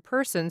sober-minded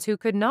persons who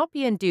could not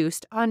be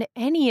induced on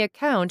any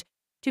account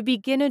to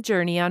begin a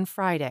journey on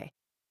Friday.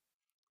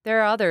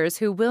 There are others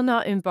who will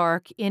not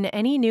embark in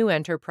any new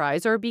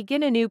enterprise or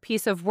begin a new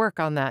piece of work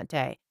on that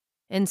day,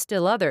 and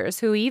still others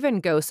who even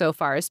go so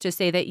far as to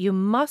say that you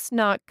must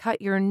not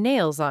cut your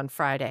nails on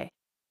Friday.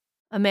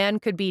 A man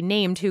could be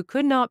named who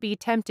could not be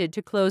tempted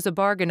to close a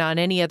bargain on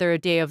any other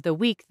day of the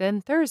week than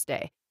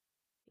Thursday.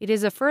 It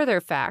is a further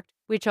fact,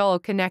 which all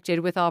connected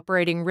with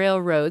operating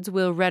railroads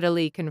will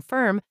readily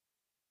confirm,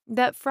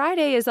 that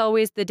Friday is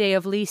always the day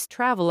of least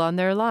travel on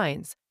their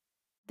lines.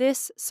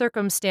 This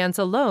circumstance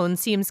alone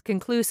seems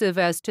conclusive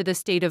as to the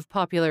state of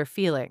popular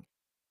feeling.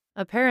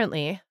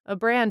 Apparently, a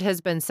brand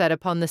has been set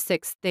upon the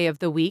 6th day of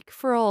the week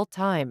for all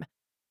time.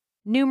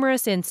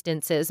 Numerous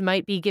instances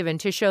might be given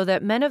to show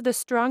that men of the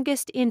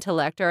strongest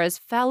intellect are as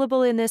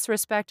fallible in this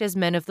respect as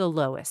men of the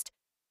lowest,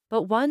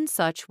 but one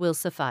such will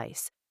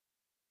suffice.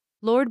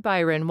 Lord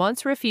Byron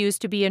once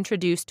refused to be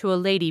introduced to a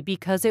lady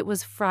because it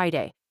was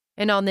Friday,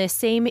 and on this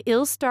same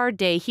ill-starred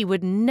day he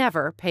would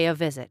never pay a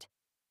visit.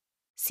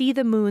 See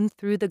the moon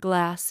through the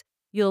glass,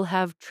 you'll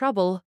have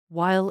trouble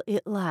while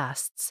it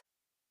lasts.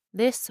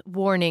 This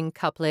warning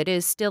couplet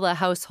is still a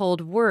household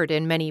word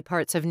in many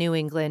parts of New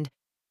England.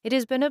 It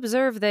has been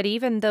observed that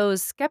even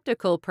those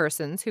skeptical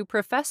persons who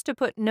profess to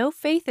put no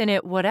faith in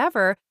it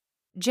whatever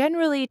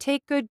generally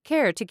take good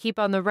care to keep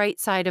on the right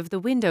side of the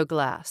window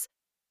glass.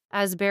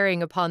 As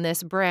bearing upon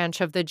this branch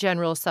of the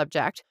general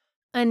subject,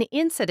 an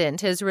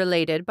incident is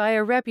related by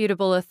a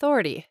reputable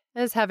authority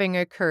as having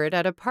occurred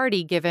at a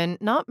party given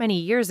not many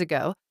years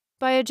ago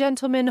by a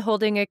gentleman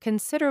holding a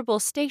considerable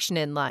station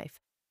in life.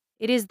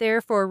 It is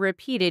therefore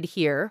repeated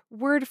here,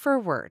 word for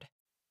word.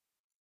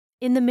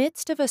 In the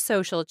midst of a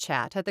social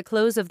chat at the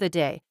close of the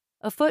day,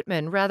 a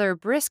footman rather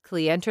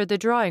briskly entered the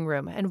drawing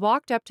room and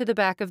walked up to the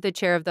back of the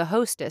chair of the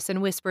hostess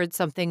and whispered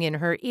something in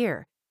her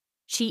ear.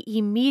 She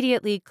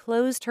immediately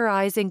closed her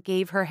eyes and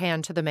gave her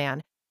hand to the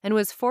man, and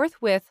was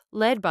forthwith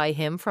led by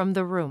him from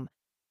the room.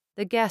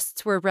 The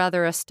guests were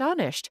rather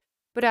astonished,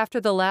 but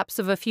after the lapse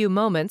of a few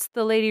moments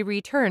the lady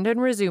returned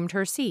and resumed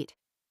her seat.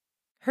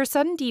 Her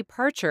sudden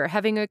departure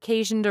having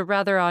occasioned a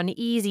rather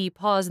uneasy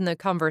pause in the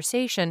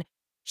conversation,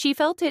 she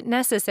felt it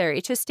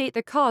necessary to state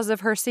the cause of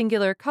her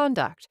singular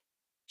conduct.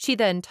 She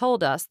then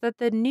told us that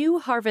the new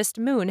harvest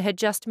moon had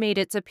just made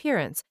its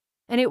appearance,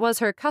 and it was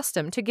her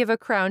custom to give a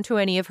crown to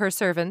any of her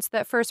servants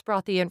that first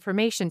brought the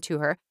information to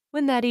her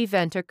when that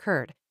event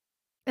occurred,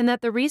 and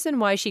that the reason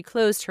why she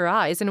closed her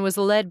eyes and was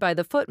led by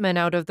the footman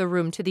out of the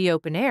room to the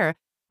open air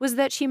was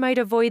that she might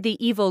avoid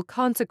the evil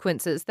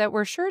consequences that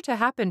were sure to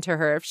happen to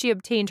her if she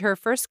obtained her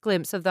first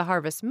glimpse of the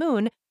harvest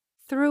moon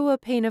through a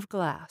pane of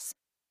glass.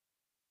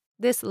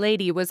 This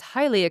lady was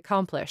highly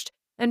accomplished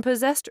and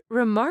possessed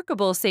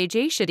remarkable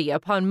sagacity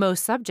upon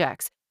most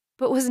subjects,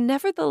 but was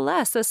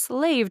nevertheless a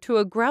slave to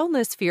a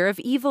groundless fear of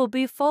evil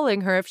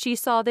befalling her if she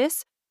saw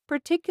this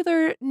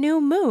particular new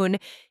moon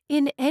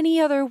in any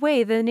other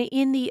way than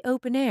in the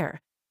open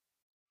air.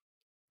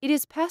 It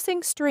is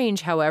passing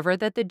strange, however,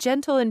 that the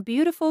gentle and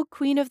beautiful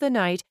Queen of the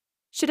Night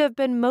should have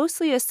been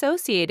mostly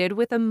associated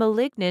with a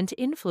malignant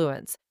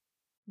influence.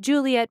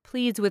 Juliet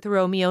pleads with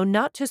Romeo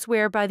not to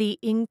swear by the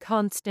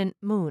inconstant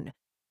moon.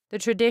 The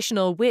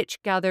traditional witch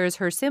gathers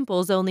her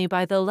simples only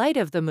by the light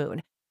of the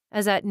moon,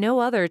 as at no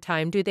other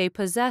time do they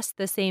possess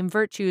the same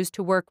virtues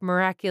to work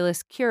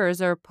miraculous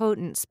cures or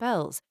potent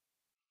spells.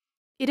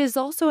 It is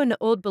also an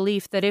old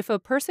belief that if a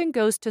person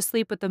goes to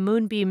sleep with the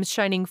moonbeams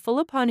shining full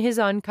upon his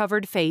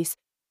uncovered face,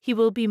 he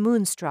will be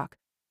moonstruck,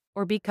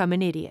 or become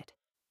an idiot.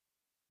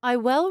 I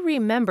well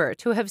remember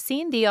to have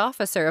seen the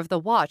officer of the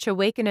watch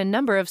awaken a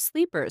number of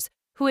sleepers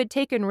who had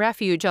taken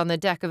refuge on the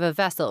deck of a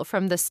vessel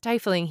from the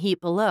stifling heat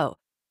below.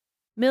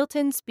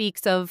 Milton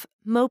speaks of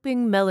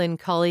moping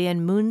melancholy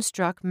and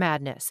moonstruck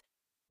madness,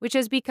 which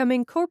has become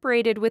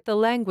incorporated with the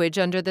language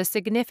under the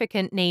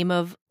significant name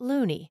of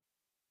loony.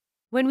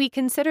 When we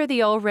consider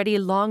the already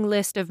long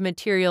list of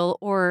material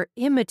or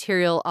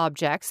immaterial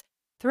objects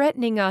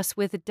threatening us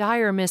with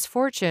dire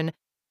misfortune,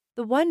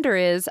 the wonder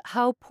is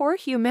how poor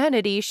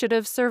humanity should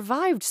have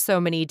survived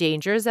so many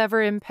dangers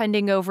ever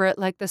impending over it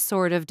like the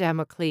sword of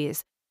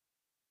Damocles.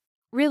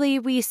 Really,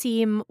 we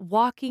seem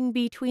walking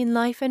between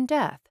life and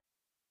death.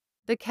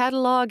 The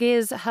catalogue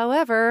is,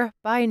 however,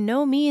 by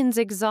no means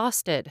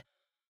exhausted.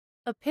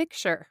 A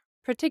picture,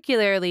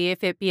 particularly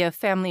if it be a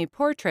family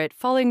portrait,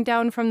 falling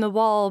down from the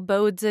wall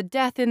bodes a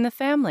death in the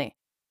family,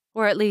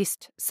 or at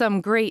least some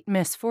great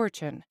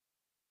misfortune.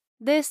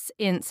 This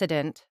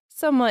incident,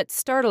 somewhat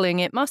startling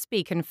it must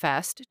be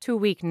confessed to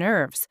weak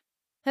nerves,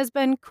 has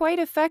been quite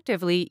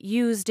effectively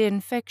used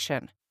in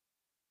fiction.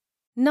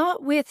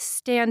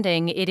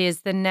 Notwithstanding it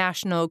is the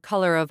national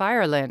color of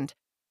Ireland,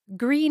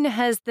 green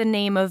has the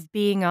name of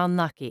being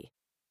unlucky.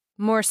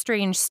 More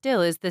strange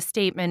still is the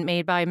statement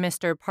made by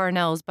Mr.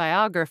 Parnell's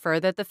biographer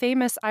that the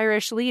famous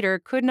Irish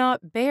leader could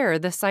not bear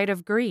the sight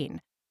of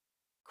green.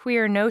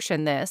 Queer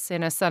notion this,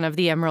 in A Son of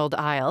the Emerald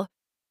Isle.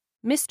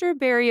 Mr.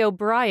 Barry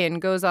O'Brien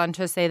goes on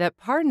to say that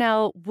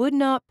Parnell would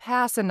not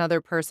pass another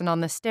person on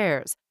the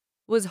stairs,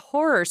 was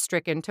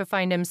horror-stricken to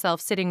find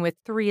himself sitting with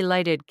 3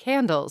 lighted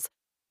candles,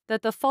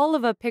 that the fall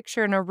of a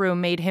picture in a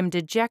room made him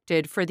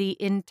dejected for the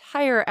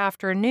entire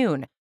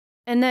afternoon,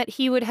 and that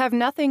he would have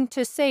nothing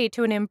to say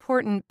to an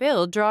important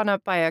bill drawn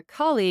up by a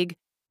colleague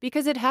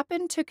because it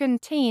happened to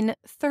contain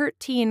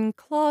 13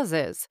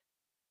 clauses.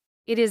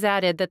 It is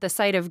added that the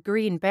sight of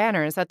green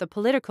banners at the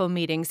political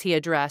meetings he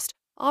addressed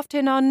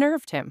often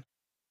unnerved him.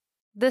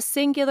 The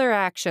singular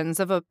actions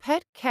of a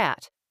pet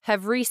cat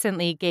have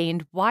recently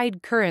gained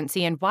wide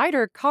currency and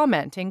wider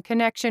comment in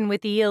connection with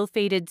the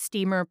ill-fated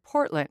steamer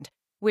Portland,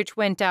 which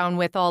went down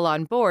with all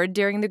on board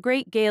during the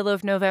great gale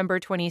of November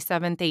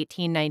 27,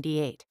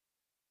 1898.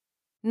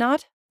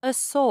 Not a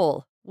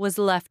soul was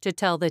left to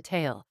tell the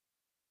tale.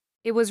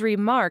 It was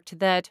remarked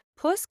that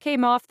Puss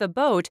came off the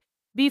boat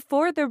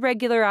before the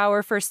regular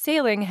hour for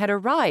sailing had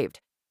arrived,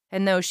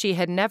 and though she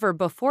had never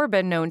before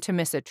been known to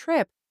miss a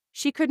trip,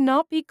 she could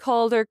not be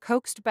called or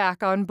coaxed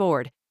back on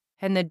board,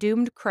 and the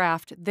doomed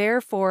craft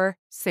therefore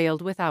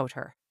sailed without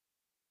her.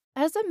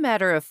 As a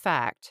matter of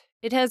fact,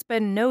 it has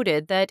been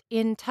noted that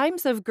in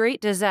times of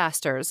great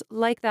disasters,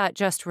 like that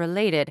just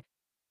related,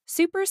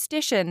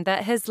 superstition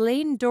that has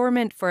lain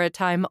dormant for a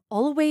time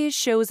always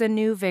shows a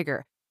new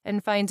vigor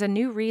and finds a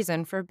new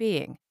reason for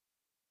being.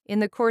 In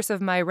the course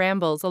of my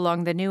rambles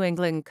along the New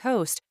England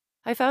coast,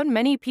 I found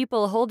many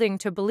people holding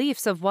to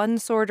beliefs of one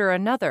sort or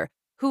another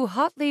who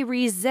hotly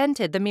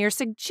resented the mere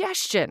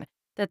suggestion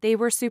that they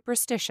were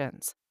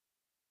superstitions.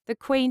 The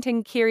quaint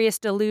and curious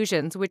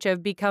delusions which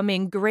have become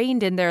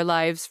ingrained in their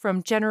lives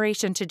from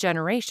generation to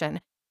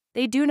generation,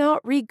 they do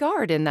not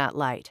regard in that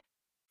light,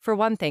 For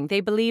one thing,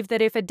 they believe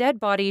that if a dead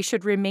body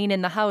should remain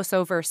in the house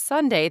over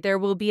Sunday, there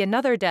will be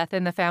another death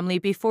in the family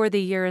before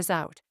the year is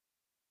out.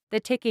 The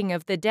ticking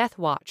of the death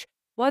watch,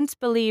 once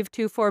believed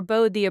to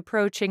forebode the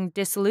approaching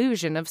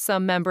dissolution of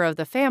some member of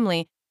the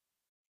family,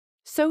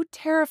 so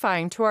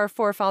terrifying to our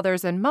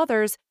forefathers and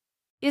mothers,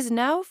 is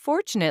now,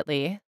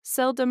 fortunately,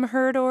 seldom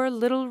heard or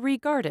little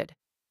regarded.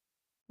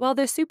 While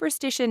the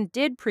superstition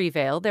did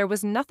prevail, there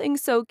was nothing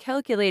so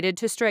calculated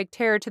to strike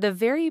terror to the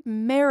very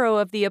marrow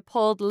of the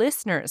appalled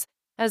listeners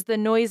as the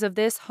noise of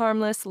this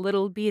harmless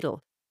little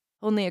beetle,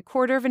 only a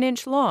quarter of an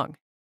inch long,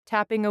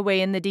 tapping away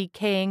in the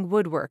decaying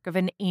woodwork of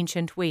an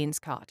ancient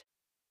wainscot.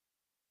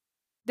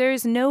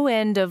 There's no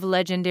end of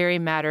legendary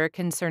matter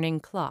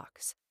concerning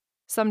clocks.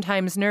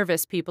 Sometimes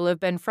nervous people have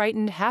been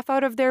frightened half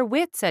out of their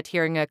wits at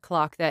hearing a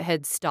clock that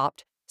had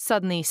stopped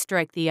suddenly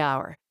strike the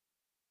hour.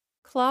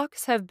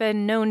 Clocks have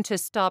been known to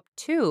stop,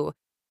 too,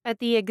 at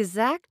the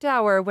exact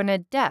hour when a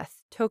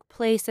death took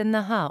place in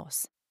the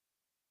house.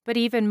 But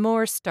even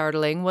more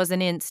startling was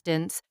an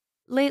instance,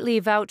 lately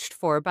vouched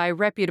for by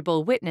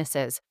reputable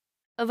witnesses,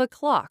 of a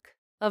clock,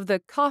 of the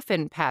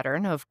coffin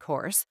pattern, of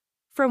course,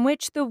 from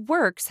which the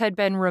works had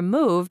been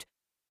removed,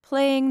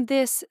 playing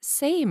this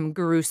same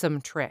gruesome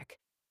trick.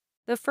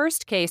 The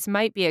first case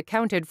might be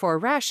accounted for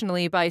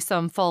rationally by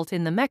some fault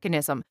in the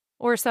mechanism,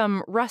 or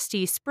some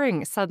rusty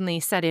spring suddenly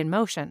set in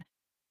motion.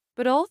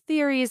 But all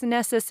theories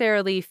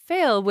necessarily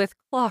fail with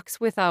clocks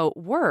without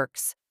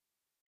works.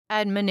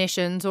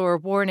 Admonitions or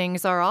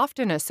warnings are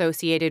often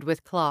associated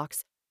with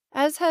clocks,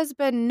 as has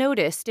been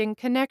noticed in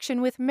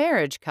connection with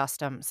marriage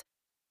customs.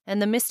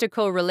 And the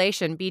mystical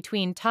relation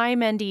between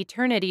time and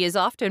eternity is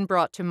often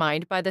brought to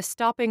mind by the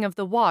stopping of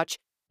the watch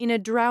in a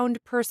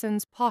drowned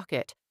person's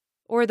pocket,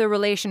 or the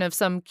relation of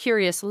some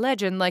curious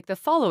legend like the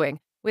following,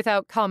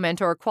 without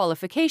comment or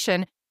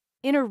qualification,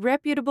 in a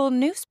reputable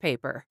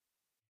newspaper.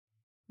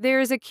 There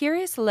is a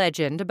curious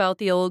legend about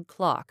the old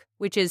clock,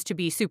 which is to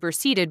be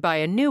superseded by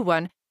a new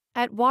one,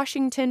 at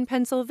Washington,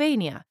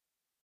 Pennsylvania.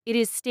 It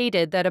is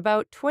stated that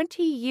about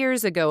 20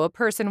 years ago a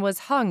person was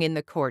hung in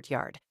the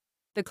courtyard.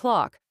 The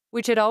clock,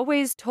 which had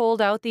always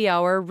tolled out the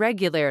hour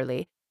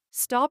regularly,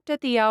 stopped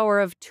at the hour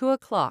of 2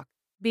 o'clock,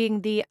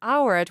 being the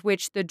hour at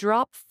which the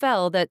drop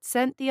fell that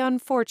sent the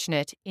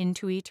unfortunate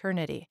into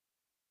eternity.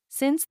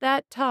 Since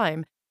that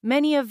time,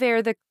 many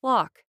aver the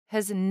clock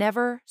has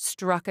never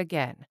struck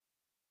again.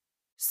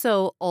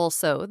 So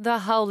also the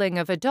howling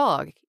of a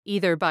dog,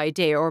 either by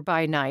day or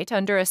by night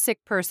under a sick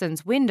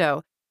person's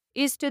window,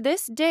 is to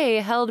this day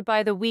held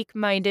by the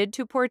weak-minded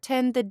to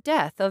portend the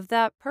death of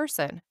that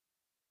person.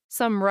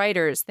 Some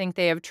writers think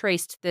they have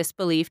traced this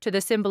belief to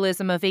the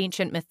symbolism of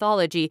ancient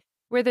mythology,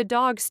 where the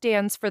dog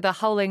stands for the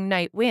howling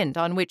night wind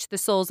on which the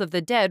souls of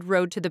the dead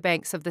rode to the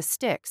banks of the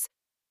Styx.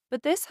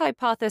 But this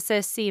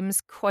hypothesis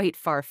seems quite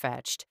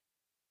far-fetched.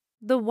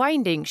 The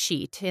winding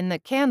sheet in the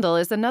candle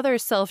is another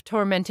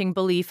self-tormenting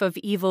belief of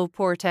evil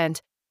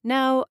portent,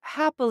 now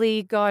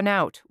happily gone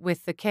out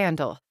with the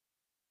candle.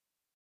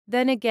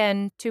 Then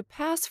again, to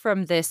pass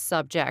from this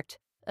subject,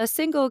 a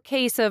single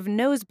case of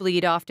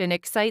nosebleed often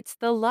excites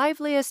the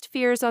liveliest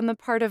fears on the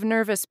part of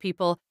nervous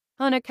people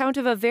on account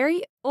of a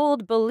very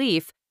old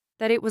belief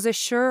that it was a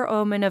sure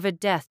omen of a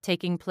death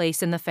taking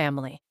place in the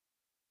family.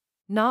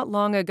 Not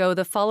long ago,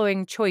 the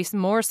following choice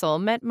morsel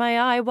met my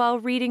eye while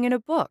reading in a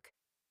book.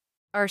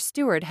 Our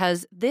steward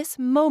has this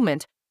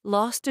moment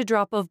lost a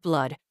drop of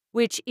blood,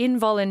 which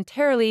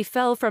involuntarily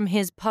fell from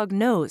his pug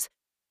nose.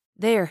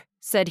 "There,"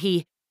 said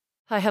he,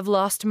 "I have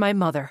lost my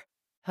mother,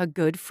 a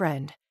good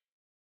friend."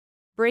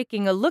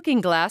 Breaking a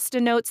looking-glass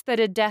denotes that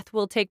a death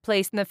will take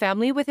place in the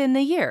family within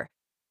the year.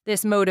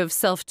 This mode of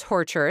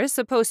self-torture is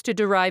supposed to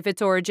derive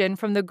its origin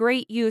from the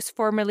great use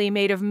formerly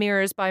made of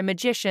mirrors by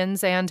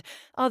magicians and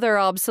other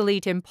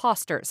obsolete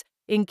impostors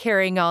in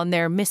carrying on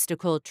their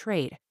mystical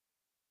trade.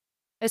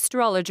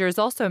 Astrologers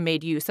also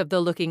made use of the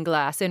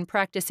looking-glass in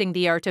practicing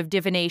the art of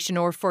divination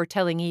or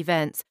foretelling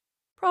events,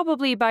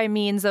 probably by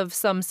means of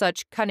some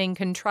such cunning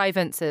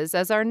contrivances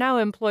as are now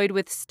employed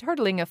with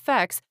startling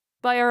effects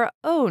by our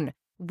own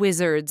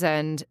wizards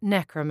and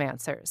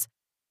necromancers.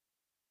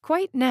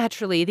 Quite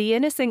naturally, the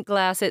innocent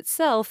glass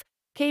itself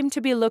came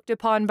to be looked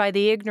upon by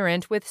the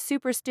ignorant with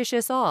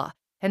superstitious awe,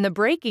 and the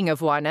breaking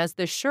of one as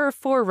the sure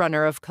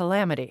forerunner of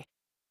calamity.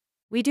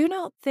 We do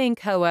not think,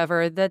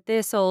 however, that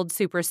this old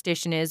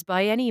superstition is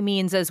by any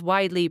means as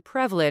widely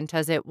prevalent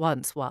as it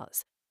once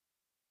was.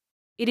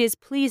 It is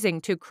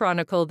pleasing to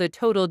chronicle the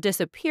total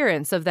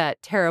disappearance of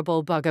that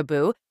terrible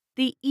bugaboo,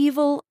 the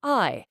evil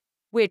eye,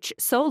 which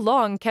so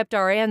long kept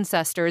our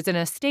ancestors in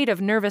a state of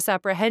nervous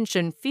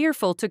apprehension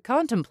fearful to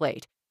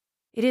contemplate.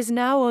 It is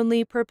now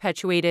only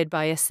perpetuated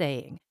by a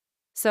saying.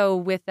 So,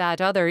 with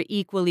that other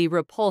equally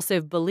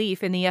repulsive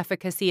belief in the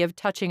efficacy of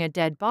touching a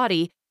dead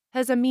body,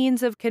 as a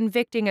means of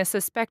convicting a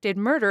suspected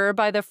murderer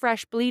by the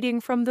fresh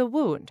bleeding from the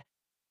wound.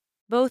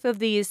 Both of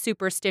these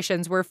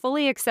superstitions were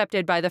fully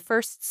accepted by the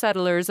first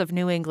settlers of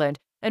New England,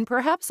 and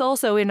perhaps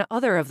also in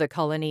other of the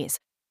colonies.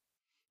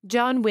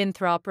 John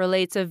Winthrop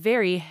relates a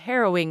very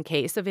harrowing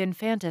case of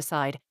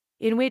infanticide,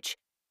 in which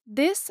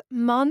This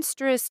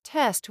monstrous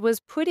test was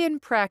put in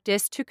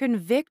practice to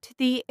convict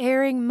the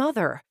erring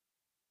mother.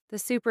 The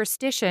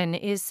superstition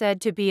is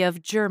said to be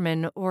of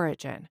German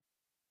origin.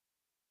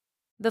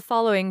 The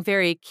following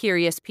very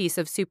curious piece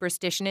of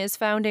superstition is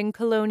found in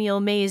Colonial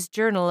May's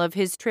journal of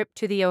his trip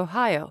to the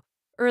Ohio,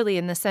 early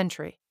in the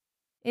century.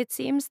 It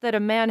seems that a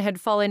man had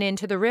fallen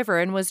into the river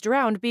and was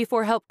drowned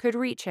before help could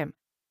reach him.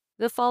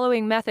 The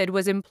following method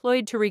was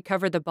employed to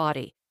recover the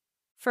body.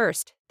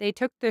 First, they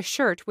took the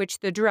shirt which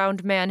the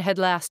drowned man had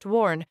last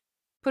worn,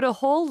 put a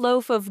whole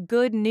loaf of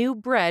good new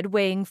bread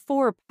weighing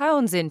 4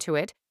 pounds into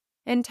it,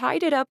 and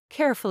tied it up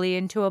carefully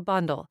into a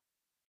bundle.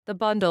 The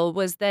bundle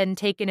was then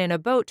taken in a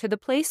boat to the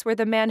place where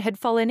the man had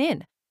fallen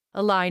in,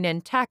 a line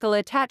and tackle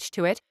attached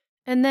to it,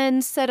 and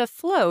then set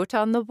afloat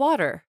on the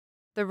water.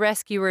 The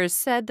rescuers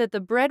said that the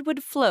bread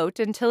would float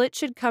until it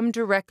should come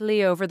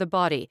directly over the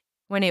body,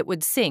 when it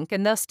would sink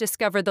and thus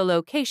discover the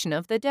location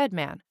of the dead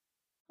man.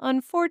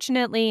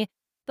 Unfortunately,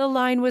 the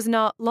line was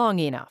not long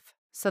enough,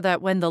 so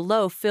that when the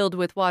loaf filled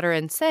with water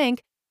and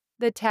sank,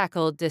 the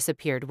tackle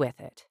disappeared with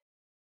it.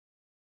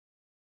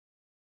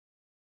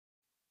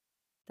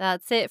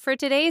 That's it for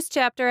today's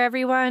chapter,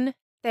 everyone.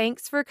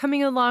 Thanks for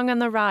coming along on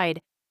the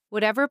ride.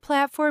 Whatever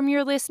platform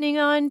you're listening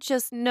on,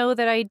 just know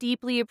that I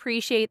deeply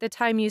appreciate the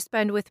time you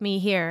spend with me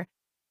here.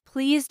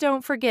 Please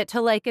don't forget to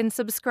like and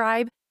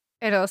subscribe,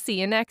 and I'll see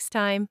you next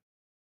time.